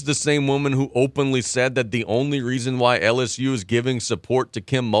 She's the same woman who openly said that the only reason why LSU is giving support to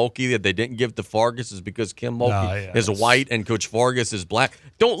Kim Mulkey that they didn't give to Fargus is because Kim Mulkey is white and Coach Fargus is black.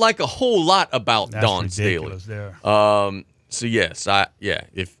 Don't like a whole lot about Dawn Staley. There. So, yes,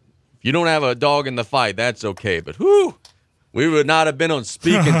 if you don't have a dog in the fight, that's okay. But, whew, we would not have been on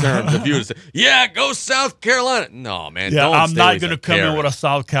speaking terms if you would have said, yeah, go South Carolina. No, man. Yeah, I'm not going to come in with a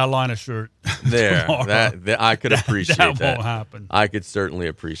South Carolina shirt. There. that I could appreciate that. That won't happen. I could certainly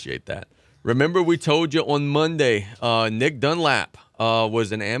appreciate that. Remember we told you on Monday, Nick Dunlap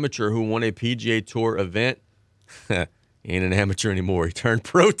was an amateur who won a PGA Tour event. He ain't an amateur anymore. He turned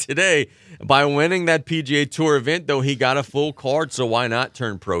pro today. By winning that PGA Tour event, though, he got a full card, so why not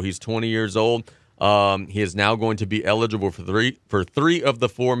turn pro? He's 20 years old. He is now going to be eligible for three of the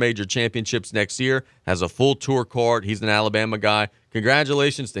 4 major championships next year, has a full tour card. He's an Alabama guy.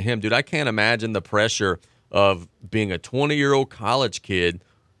 Congratulations to him, dude. I can't imagine the pressure of being a 20-year-old college kid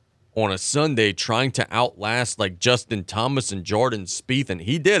on a Sunday trying to outlast like Justin Thomas and Jordan Spieth, and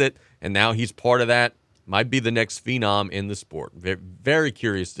he did it, and now he's part of that. Might be the next phenom in the sport. Very, very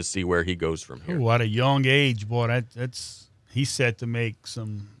curious to see where he goes from here. Ooh, at a young age, boy, he's set to make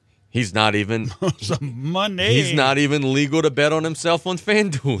some. He's not even some money. He's not even legal to bet on himself on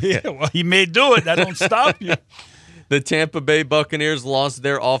FanDuel yet. Yeah, well, he may do it. That don't stop you. The Tampa Bay Buccaneers lost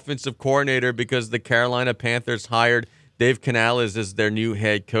their offensive coordinator because the Carolina Panthers hired Dave Canales as their new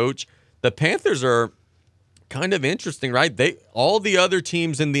head coach. The Panthers are kind of interesting, right? All the other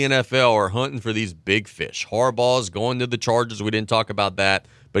teams in the NFL are hunting for these big fish. Harbaugh's going to the Chargers. We didn't talk about that,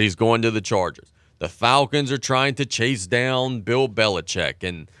 but he's going to the Chargers. The Falcons are trying to chase down Bill Belichick,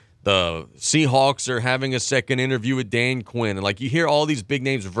 and the Seahawks are having a second interview with Dan Quinn. And you hear all these big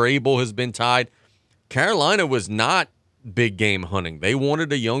names. Vrabel has been tied. Carolina was not big game hunting. They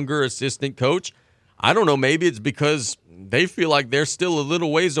wanted a younger assistant coach. I don't know. Maybe it's because they feel like they're still a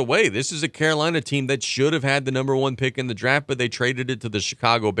little ways away. This is a Carolina team that should have had the number 1 pick in the draft, but they traded it to the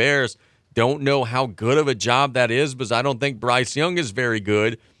Chicago Bears. Don't know how good of a job that is because I don't think Bryce Young is very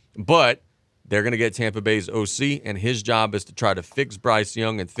good, but they're going to get Tampa Bay's OC, and his job is to try to fix Bryce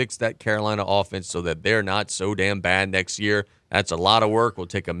Young and fix that Carolina offense so that they're not so damn bad next year. That's a lot of work. We'll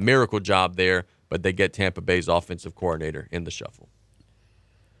take a miracle job there, but they get Tampa Bay's offensive coordinator in the shuffle.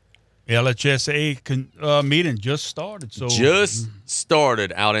 LHSAA meeting just started. Just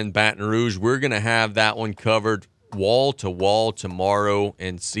started out in Baton Rouge. We're going to have that one covered wall to wall tomorrow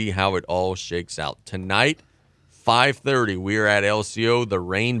and see how it all shakes out. Tonight, 5:30, we are at LCO. The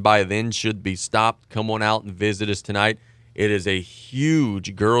rain by then should be stopped. Come on out and visit us tonight. It is a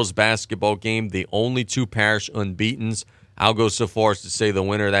huge girls basketball game, the only 2 parish unbeatens. I'll go so far as to say the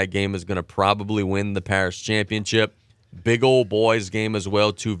winner of that game is going to probably win the parish championship. Big old boys game as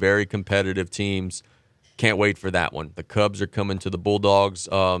well, 2 very competitive teams. Can't wait for that one. The Cubs are coming to the Bulldogs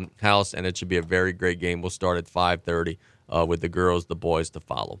house, and it should be a very great game. We'll start at 5:30 with the girls, the boys to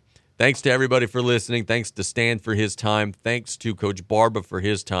follow. Thanks to everybody for listening. Thanks to Stan for his time. Thanks to Coach Barba for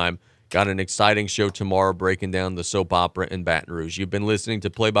his time. Got an exciting show tomorrow breaking down the soap opera in Baton Rouge. You've been listening to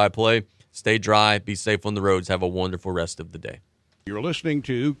Play by Play. Stay dry. Be safe on the roads. Have a wonderful rest of the day. You're listening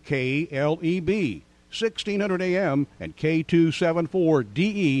to KLEB, 1600 AM and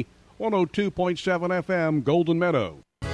K274DE, 102.7 FM, Golden Meadow.